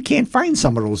 you can't find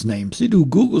some of those names. You do a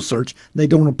Google search, and they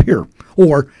don't appear.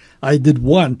 Or I did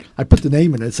one. I put the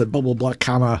name in it. It said blah, blah, blah,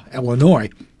 comma, Illinois.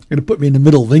 And it put me in the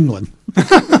middle of England.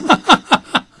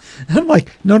 I'm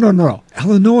like, no.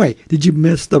 Illinois. Did you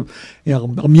miss the,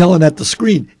 I'm yelling at the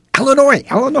screen. Illinois.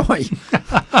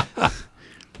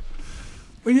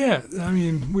 But yeah, I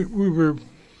mean, we were,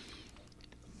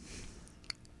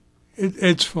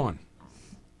 it's fun.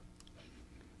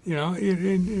 Now,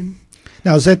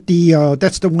 is that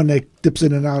that's the one that dips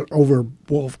in and out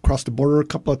across the border a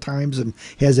couple of times and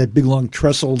has that big long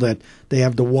trestle that they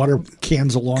have the water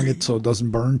cans along it so it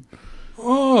doesn't burn?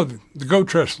 Oh, the goat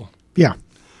trestle. Yeah.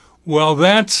 Well,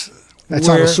 that's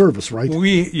out of service, right?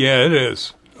 Yeah, it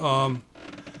is. The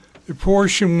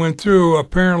portion went through,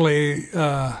 apparently,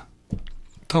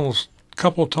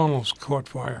 couple of tunnels caught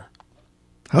fire.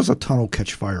 How's a tunnel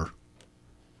catch fire?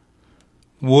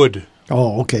 Wood.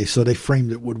 Oh, okay. So they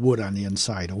framed it with wood on the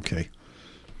inside. Okay.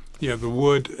 Yeah, the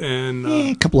wood and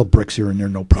a couple of bricks here and there,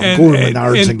 no problem. Go to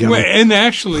Menards and get them. And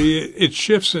actually, it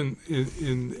shifts in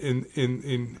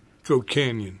Goat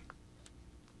Canyon.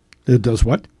 It does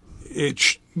what?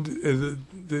 The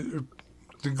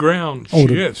ground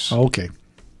shifts. Okay.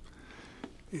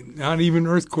 Not even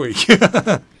earthquake.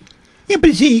 Yeah,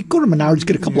 but see, go to Menards,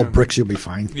 get a couple of bricks, you'll be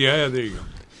fine. Yeah, there you go.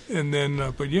 And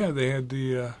then, but yeah, they had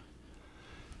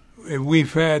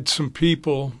we've had some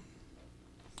people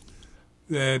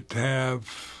that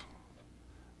have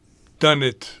done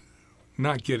it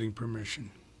not getting permission.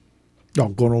 Oh,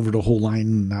 going over the whole line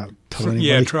and not telling anybody?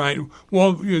 Yeah, trying.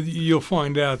 Well, you'll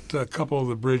find out a couple of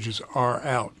the bridges are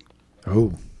out.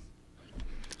 Oh.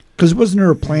 Because wasn't there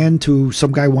a plan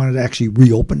some guy wanted to actually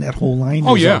reopen that whole line?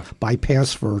 Oh, yeah. A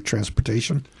bypass for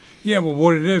transportation? Yeah, well,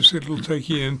 what it is, it'll take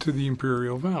you into the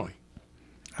Imperial Valley.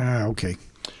 Ah, okay.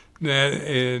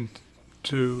 In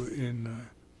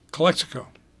Calexico.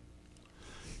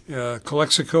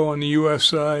 Calexico on the U.S.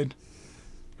 side,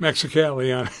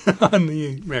 Mexicali on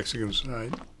the Mexican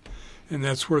side. And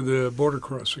that's where the border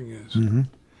crossing is. Mm-hmm.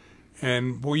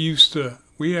 And we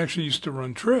actually used to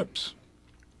run trips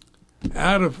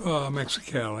out of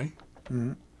Mexicali.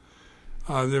 Mm-hmm.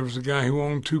 There was a guy who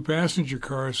owned 2 passenger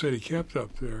cars that he kept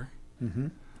up there, mm-hmm.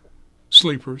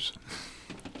 sleepers.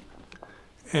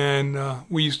 And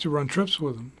we used to run trips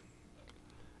with him.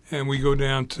 And we go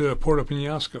down to Puerto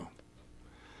Penasco.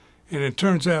 And it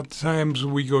turns out the times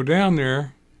we go down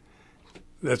there,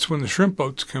 that's when the shrimp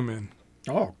boats come in.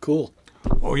 Oh, cool.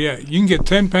 Oh, yeah. You can get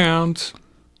 10 pounds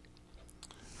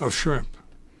of shrimp.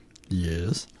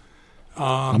 Yes.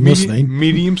 I'm listening.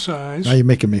 Medium size. Now you're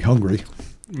making me hungry.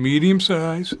 Medium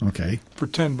size. Okay. For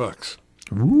 $10.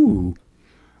 Ooh.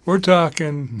 We're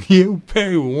talking, you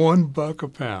pay $1 a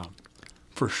pound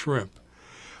for shrimp.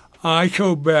 I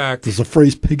go back. Does the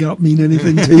phrase pig out mean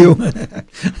anything to you?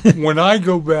 When I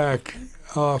go back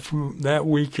from that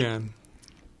weekend,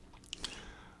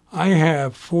 I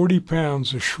have 40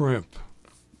 pounds of shrimp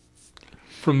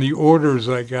from the orders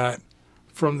I got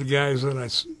from the guys that I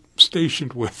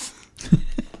stationed with.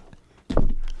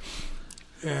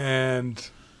 And,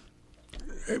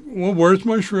 well, where's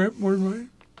my shrimp? Where's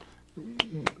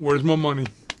my money?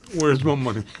 Where's my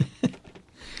money?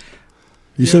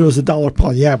 You said it was $1 a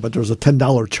pound. Yeah, but there was a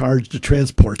 $10 charge to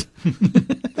transport.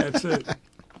 That's it.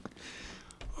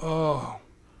 Oh,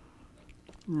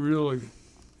 really?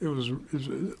 It was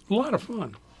a lot of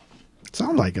fun.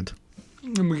 Sound like it.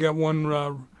 And we got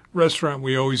one restaurant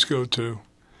we always go to,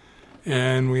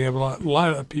 and we have a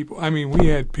lot of people. I mean, we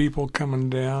had people coming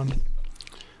down.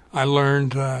 I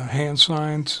learned hand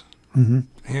signs, mm-hmm.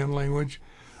 hand language,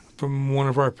 from one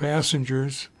of our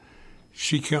passengers.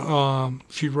 She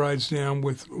rides down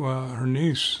with her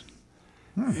niece,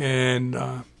 and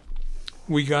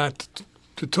we got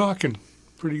to talking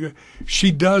pretty good.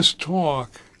 She does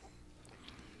talk,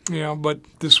 but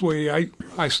this way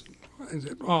I said,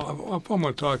 if I'm going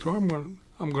to talk to her, I'm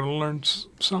going to learn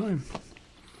sign,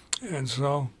 and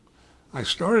so I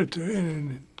started to,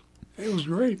 and it was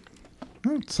great.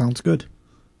 Sounds good.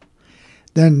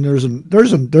 Then there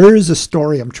is a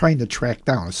story I'm trying to track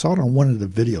down. I saw it on one of the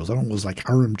videos. I don't know if it was like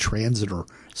RM Transit or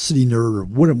City Nerd or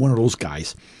one of those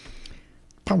guys.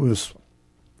 Probably was,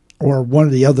 or one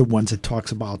of the other ones that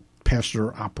talks about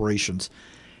passenger operations.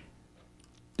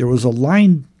 There was a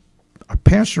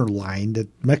passenger line that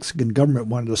Mexican government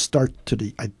wanted to start to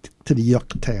the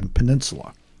Yucatan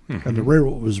Peninsula, mm-hmm. and the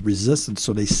railroad was resistant,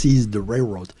 so they seized the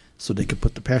railroad so they could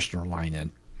put the passenger line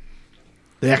in.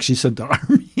 They actually sent the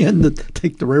army in to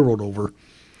take the railroad over.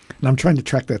 And I'm trying to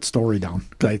track that story down.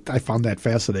 I found that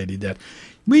fascinating. What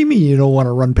do you mean you don't want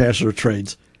to run passenger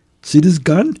trains? See this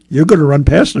gun? You're going to run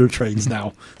passenger trains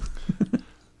now.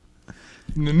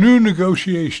 The new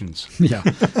negotiations. Yeah.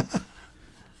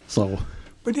 So.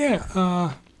 But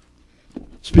yeah.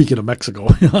 Speaking of Mexico,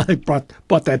 I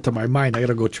brought that to my mind. I got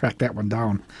to go track that one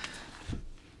down.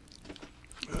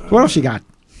 What else you got?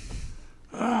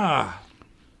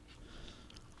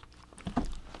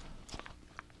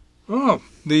 Oh,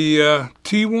 the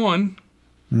T1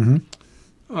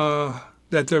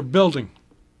 that they're building,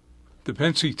 the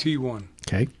Penske T1.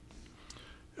 Okay.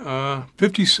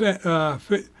 50.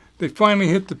 They finally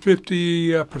hit the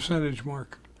 50 percentage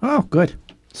mark. Oh, good.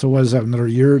 So what is that, another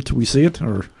year till we see it,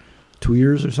 or 2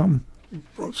 years or something?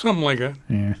 Something like that.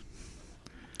 Yeah.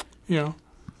 You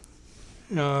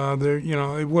know, they're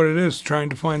what it is, trying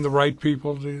to find the right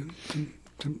people to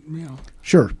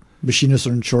Sure. Machinists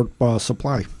are in short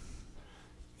supply.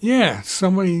 Yeah,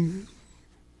 somebody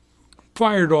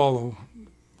fired all the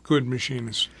good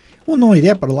machinists. Well, not only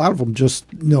that, but a lot of them just,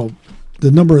 the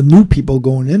number of new people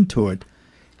going into it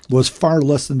was far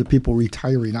less than the people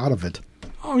retiring out of it.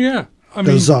 Oh, yeah.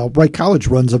 Because Wright College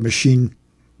runs a machine.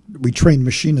 We train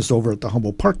machinists over at the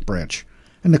Humboldt Park branch,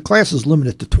 and the class is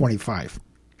limited to 25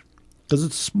 because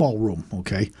it's a small room,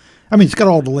 okay? I mean, it's got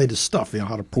all the latest stuff,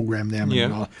 how to program them. Yeah.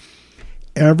 And all.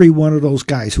 Every one of those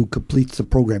guys who completes the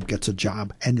program gets a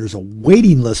job, and there's a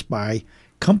waiting list by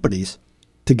companies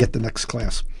to get the next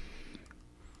class.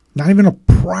 Not even a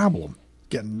problem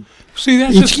getting. See,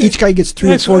 that's each guy gets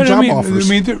 3 or 4 job offers.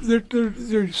 I mean,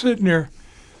 they're sitting there.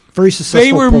 Very successful.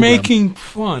 They were program. making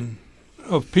fun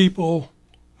of people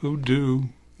who do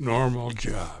normal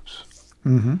jobs.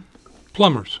 Mm-hmm.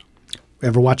 Plumbers.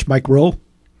 Ever watch Mike Rowe?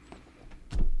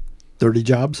 30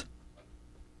 Jobs.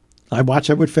 I watch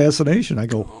that with fascination. I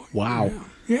go, wow.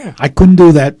 Yeah. I couldn't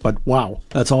do that, but wow.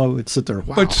 That's all I would sit there.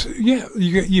 Wow. But yeah,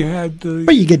 you had the.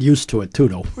 But you get used to it too,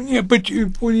 though. Yeah, but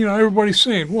everybody's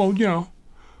saying, well, no,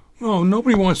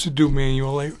 nobody wants to do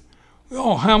manual labor.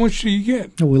 Oh, how much do you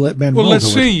get? We let men. Well, let's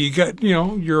see. You got,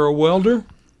 you're a welder.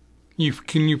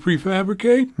 Can you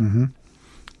prefabricate? Mm-hmm.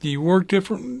 Do you work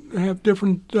different? Have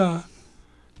different? Do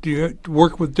you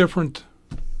work with different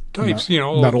types?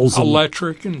 Metals,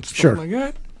 electric and stuff sure. like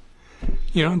that.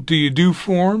 Do you do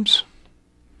forms?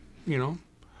 And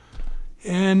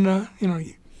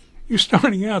you're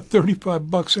starting out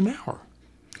 $35 an hour.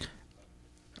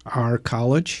 Our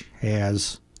college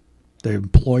the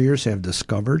employers have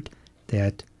discovered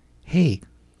that, hey,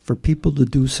 for people to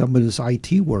do some of this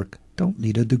IT work, don't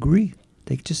need a degree.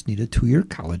 They just need a 2-year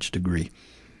college degree.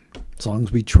 As long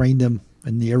as we train them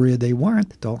in the area they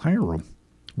want, they'll hire them.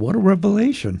 What a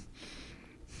revelation.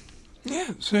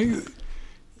 Yeah. So,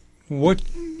 what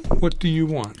do you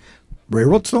want?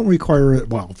 Railroads don't require it.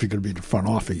 Well, if you're going to be in the front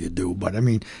office, you do. But, I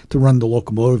mean, to run the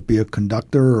locomotive, be a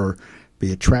conductor or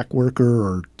be a track worker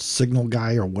or signal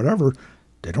guy or whatever,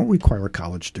 they don't require a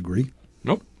college degree.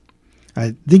 Nope.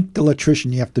 I think the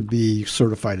electrician, you have to be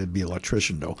certified to be an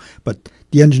electrician, though. But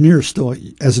the engineer still,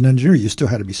 as an engineer, you still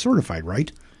had to be certified,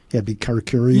 right? You had to be car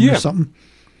carrying or something.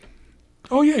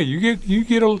 Oh yeah, you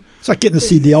get a. It's like getting a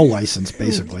CDL license,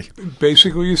 basically.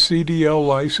 Basically, a CDL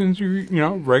license,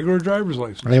 regular driver's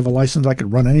license. I have a license. I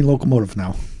could run any locomotive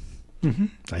now. Mm-hmm.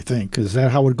 I think. Is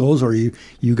that how it goes, or you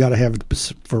got to have it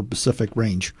for Pacific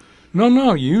Range?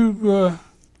 No. You.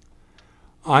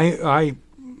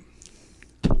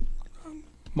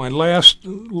 My last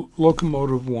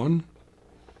locomotive one,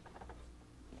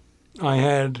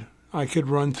 I could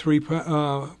run 3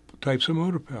 types of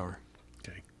motor power.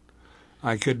 Okay.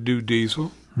 I could do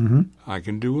diesel. Mm-hmm. I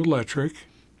can do electric.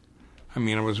 I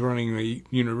was running the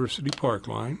University Park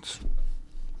lines.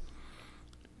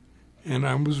 And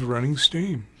I was running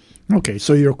steam. Okay,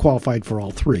 so you're qualified for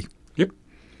all 3. Yep.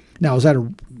 Now,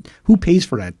 who pays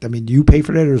for that? I mean, do you pay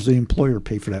for that, or does the employer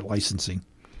pay for that licensing?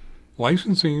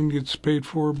 Licensing gets paid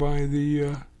for by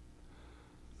the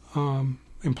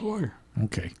employer.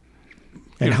 Okay.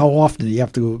 And how often do you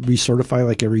have to recertify?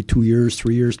 Like every 2 years,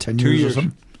 3 years, 10 years, 2 years. or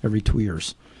something? Every 2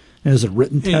 years. And is it a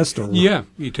written test? Or? Yeah,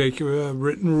 you take a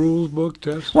written rules book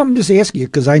test. Well, I'm just asking you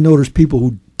because I know there's people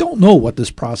who don't know what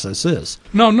this process is.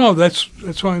 No, that's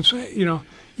what I'm saying.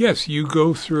 Yes, you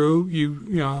go through.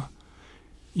 You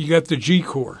got the G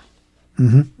Corps,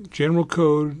 General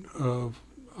Code of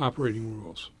Operating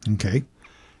Rules. Okay.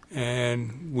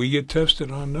 And we get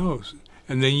tested on those,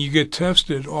 and then you get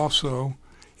tested also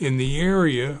in the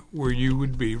area where you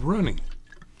would be running.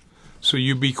 So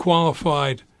you'd be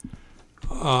qualified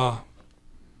for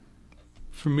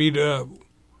me to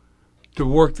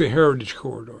work the Heritage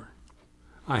Corridor.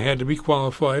 I had to be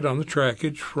qualified on the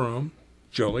trackage from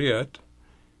Joliet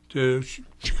to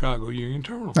Chicago Union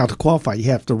Terminal. Now, to qualify,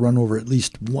 you have to run over at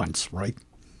least once, right?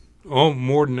 Oh,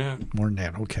 more than that. More than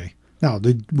that, okay. Now,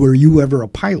 were you ever a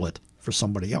pilot for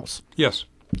somebody else? Yes.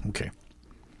 Okay.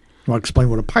 You want to explain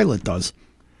what a pilot does?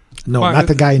 No, not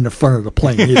the guy in the front of the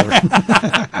plane either.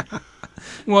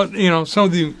 Well, some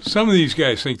of these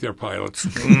guys think they're pilots.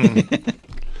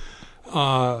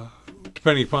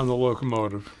 depending upon the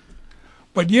locomotive.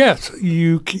 But yes,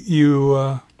 you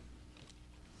go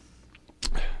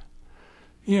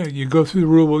through the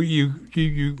rule.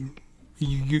 You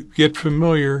get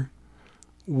familiar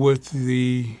with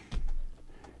the.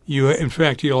 In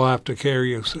fact, you'll have to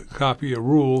carry a copy of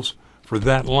rules for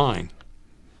that line.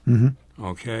 Mm-hmm.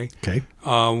 Okay. Okay.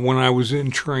 When I was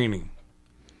in training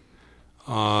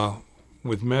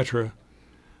with Metra,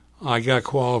 I got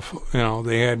qualified.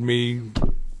 They had me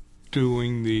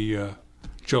doing the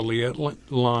Joliet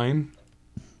line.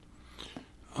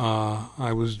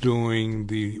 I was doing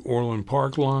the Orland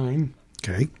Park line.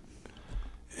 Okay.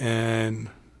 And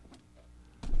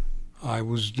I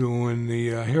was doing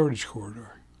the Heritage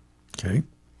Corridor. Okay.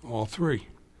 All three.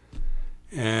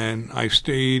 And I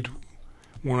stayed,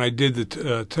 when I did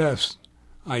the test,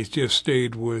 I just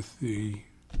stayed with the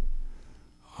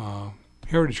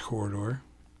Heritage Corridor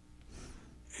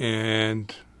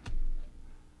and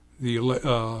the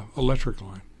electric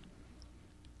line.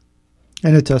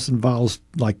 And the test involves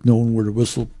like knowing where the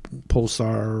whistle posts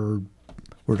are,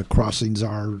 where the crossings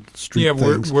are, street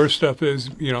things. Where stuff is,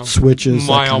 switches,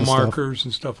 mile that kind of markers stuff.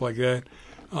 And stuff like that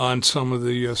on some of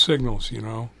the signals,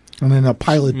 And then a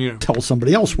pilot tells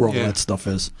somebody else where all that stuff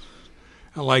is.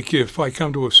 Like if I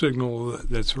come to a signal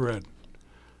that's red,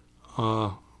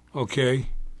 okay,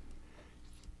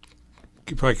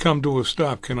 if I come to a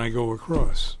stop, can I go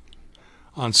across?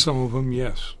 On some of them,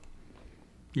 yes,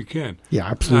 you can. Yeah,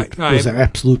 absolute. Was that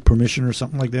absolute permission or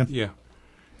something like that? Yeah,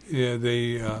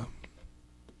 they,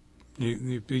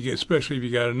 especially if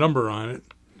you got a number on it,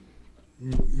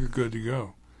 you're good to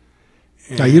go.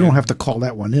 And now, you don't have to call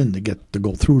that one in to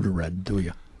go through to red, do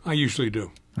you? I usually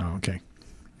do. Oh, okay.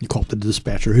 You call up the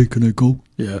dispatcher. Hey, can I go?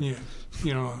 Yeah.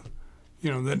 Yeah.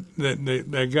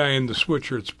 That guy in the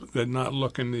switcher that not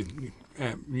looking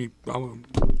at me. I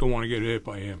don't want to get hit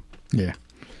by him. Yeah.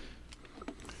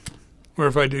 Or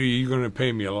if I do, you're going to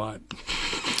pay me a lot.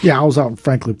 Yeah, I was out in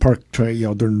Franklin Park,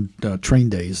 during train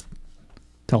days,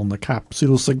 telling the cop, see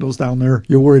those signals down there?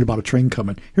 You're worried about a train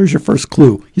coming. Here's your first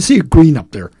clue. You see a green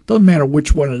up there. Doesn't matter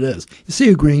which one it is. You see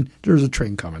a green, there's a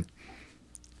train coming.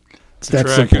 It's the that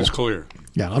track simple. Is clear.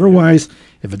 Yeah, otherwise,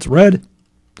 if it's red,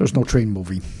 there's no train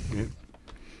moving. Yeah.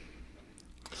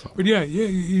 So. But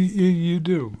you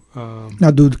do.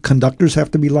 Now, do the conductors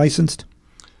have to be licensed?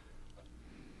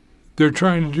 They're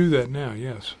trying to do that now,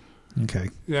 yes. Okay.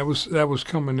 That was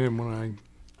coming in when I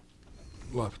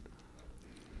left.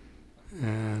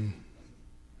 And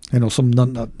I know some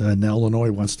in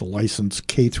Illinois wants to license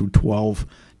K through 12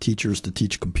 teachers to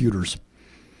teach computers.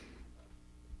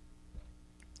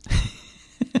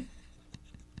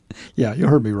 Yeah, you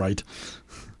heard me right.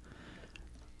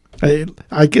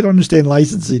 I can understand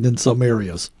licensing in some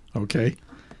areas, okay?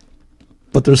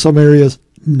 But there's some areas,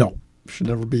 no. Should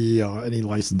never be any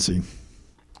licensing.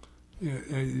 Yeah,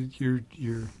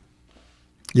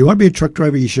 You want to be a truck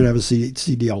driver, you should have a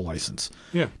CDL license.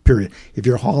 Yeah. Period. If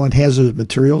you're hauling hazardous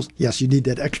materials, yes, you need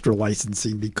that extra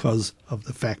licensing because of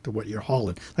the fact of what you're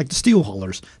hauling. Like the steel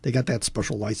haulers, they got that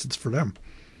special license for them.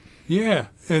 Yeah,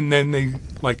 and then they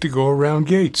like to go around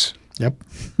gates. Yep.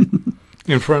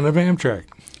 In front of Amtrak.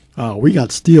 We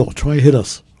got steel. Try hit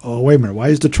us. Oh, wait a minute. Why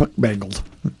is the truck mangled?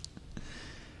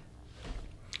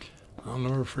 I'll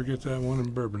never forget that one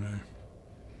in Bourbonnais.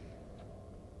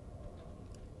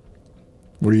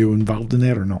 Were you involved in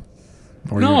that or no?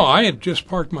 No, I had just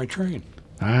parked my train.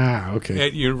 Ah, okay.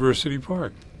 At University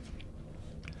Park.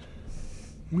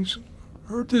 We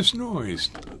heard this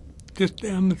noise just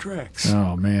down the tracks.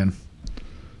 Oh, man.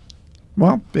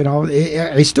 Well,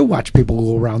 I still watch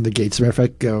people go around the gates. As a matter of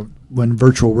fact, when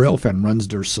Virtual Railfan runs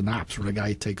their synopsis, where the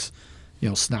guy takes,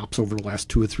 snaps over the last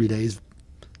 2 or 3 days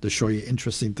to show you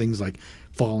interesting things like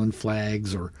fallen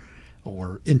flags or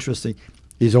interesting.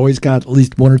 He's always got at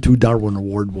least 1 or 2 Darwin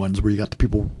Award ones where you got the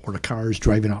people or the cars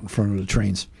driving out in front of the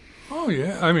trains. Oh,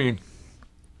 yeah. I mean,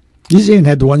 he's even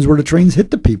had the ones where the trains hit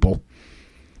the people.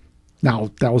 Now,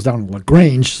 that was down in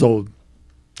LaGrange, so,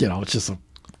 it's just a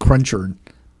cruncher.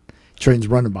 Train's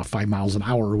running about 5 miles an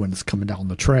hour when it's coming down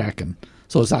the track. And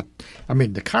so it's not,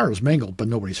 the car is mangled, but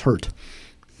nobody's hurt.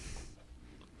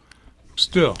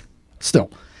 Still.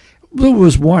 There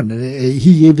was one, and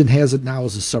he even has it now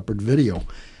as a separate video.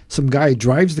 Some guy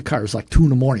drives the car. It's like 2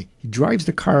 a.m. He drives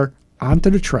the car onto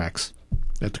the tracks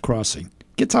at the crossing,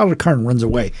 gets out of the car and runs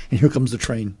away. And here comes the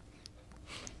train.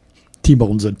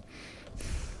 T-bones it.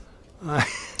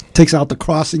 Takes out the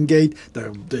crossing gate,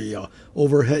 the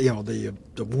overhead,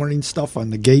 the warning stuff on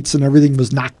the gates and everything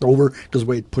was knocked over because the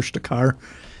way it pushed the car.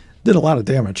 Did a lot of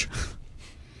damage.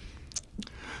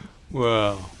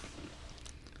 Well,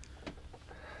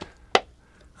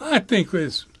 I think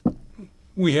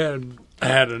We had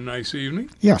a nice evening.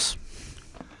 Yes.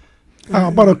 How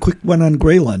about a quick one on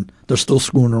Grayland? They're still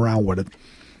screwing around with it.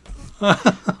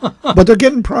 But they're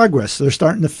getting progress. They're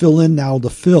starting to fill in now the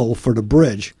fill for the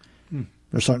bridge.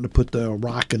 They're starting to put the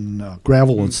rock and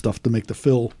gravel and stuff to make the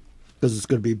fill, because it's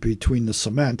going to be between the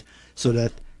cement, so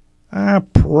that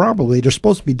probably they're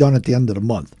supposed to be done at the end of the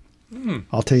month.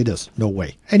 I'll tell you this, no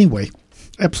way. Anyway,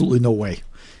 absolutely no way.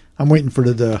 I'm waiting for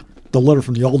the letter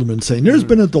from the alderman saying there's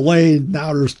been a delay.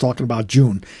 Now they're talking about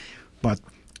June, but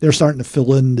they're starting to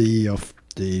fill in they're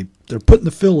putting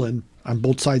the fill in on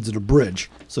both sides of the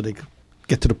bridge, so they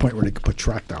get to the point where they can put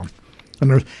track down.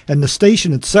 And the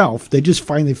station itself, they just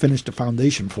finally finished the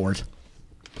foundation for it.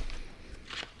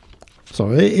 So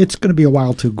it's going to be a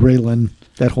while till Grayland,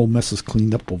 that whole mess is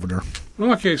cleaned up over there.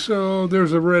 Okay, so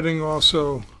there's a Reading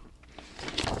also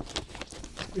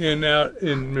out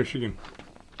in Michigan.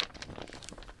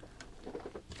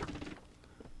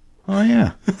 Oh,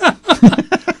 yeah.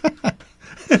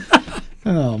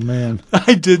 Oh, man.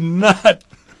 I did not.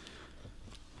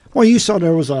 Well, you saw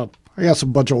there was I got a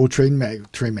bunch of old train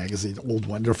magazines, old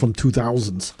ones. They're from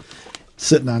 2000s,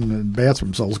 sitting on the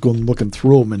bathroom. So I was going looking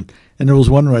through them, and there was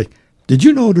one right. Did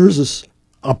you know there's this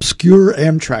obscure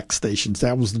Amtrak stations?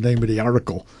 That was the name of the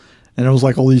article. And it was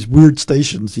like all these weird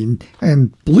stations. And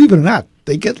believe it or not,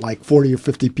 they get like 40 or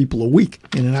 50 people a week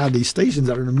in and out of these stations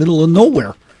that are in the middle of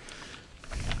nowhere.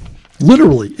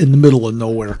 Literally in the middle of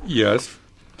nowhere. Yes.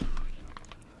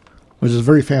 Which is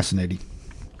very fascinating.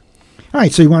 All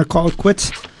right, so you want to call it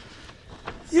quits?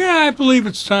 Yeah, I believe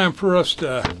it's time for us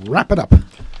to wrap it up.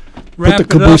 Put the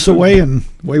caboose away, and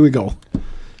away we go.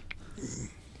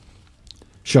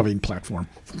 Shoving platform.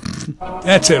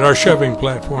 That's it, our shoving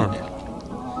platform.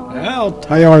 Well,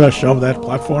 I ought to shove that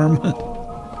platform.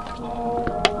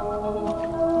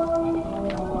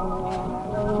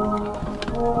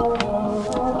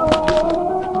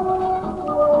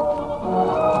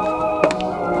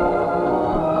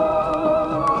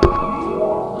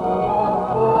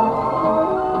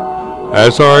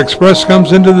 As our express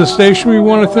comes into the station, we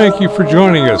want to thank you for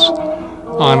joining us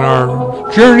on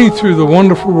our journey through the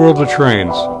wonderful world of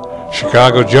trains.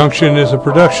 Chicago Junction is a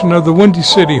production of the Windy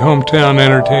City Hometown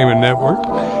Entertainment Network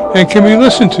and can be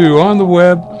listened to on the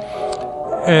web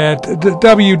at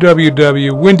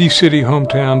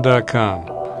www.windycityhometown.com,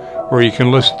 where you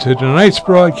can listen to tonight's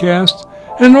broadcast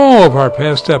and all of our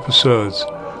past episodes.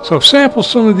 So sample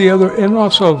some of the other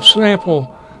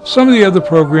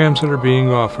programs that are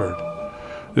being offered.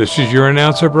 This is your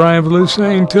announcer, Brian Ballou,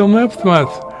 saying till next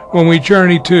month when we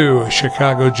journey to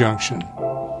Chicago Junction.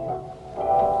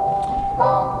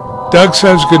 Doug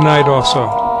says good night also.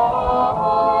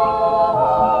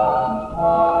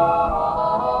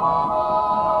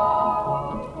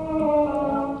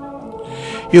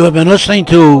 You have been listening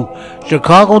to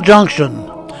Chicago Junction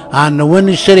on the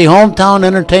Windy City Hometown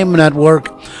Entertainment Network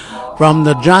from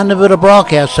the John DeVita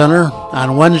Broadcast Center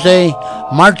on Wednesday,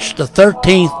 March the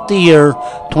 13th, the year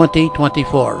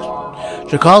 2024.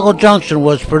 Chicago Junction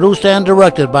was produced and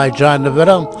directed by John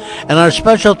DeVita, and our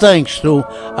special thanks to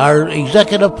our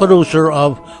executive producer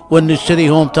of Windy City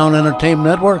Hometown Entertainment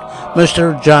Network,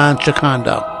 Mr. John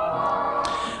Chiconda.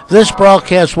 This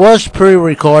broadcast was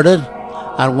pre-recorded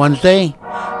on Wednesday,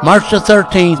 March the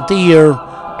 13th, the year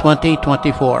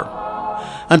 2024.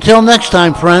 Until next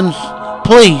time, friends,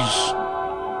 please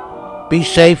be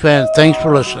safe and thanks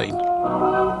for listening.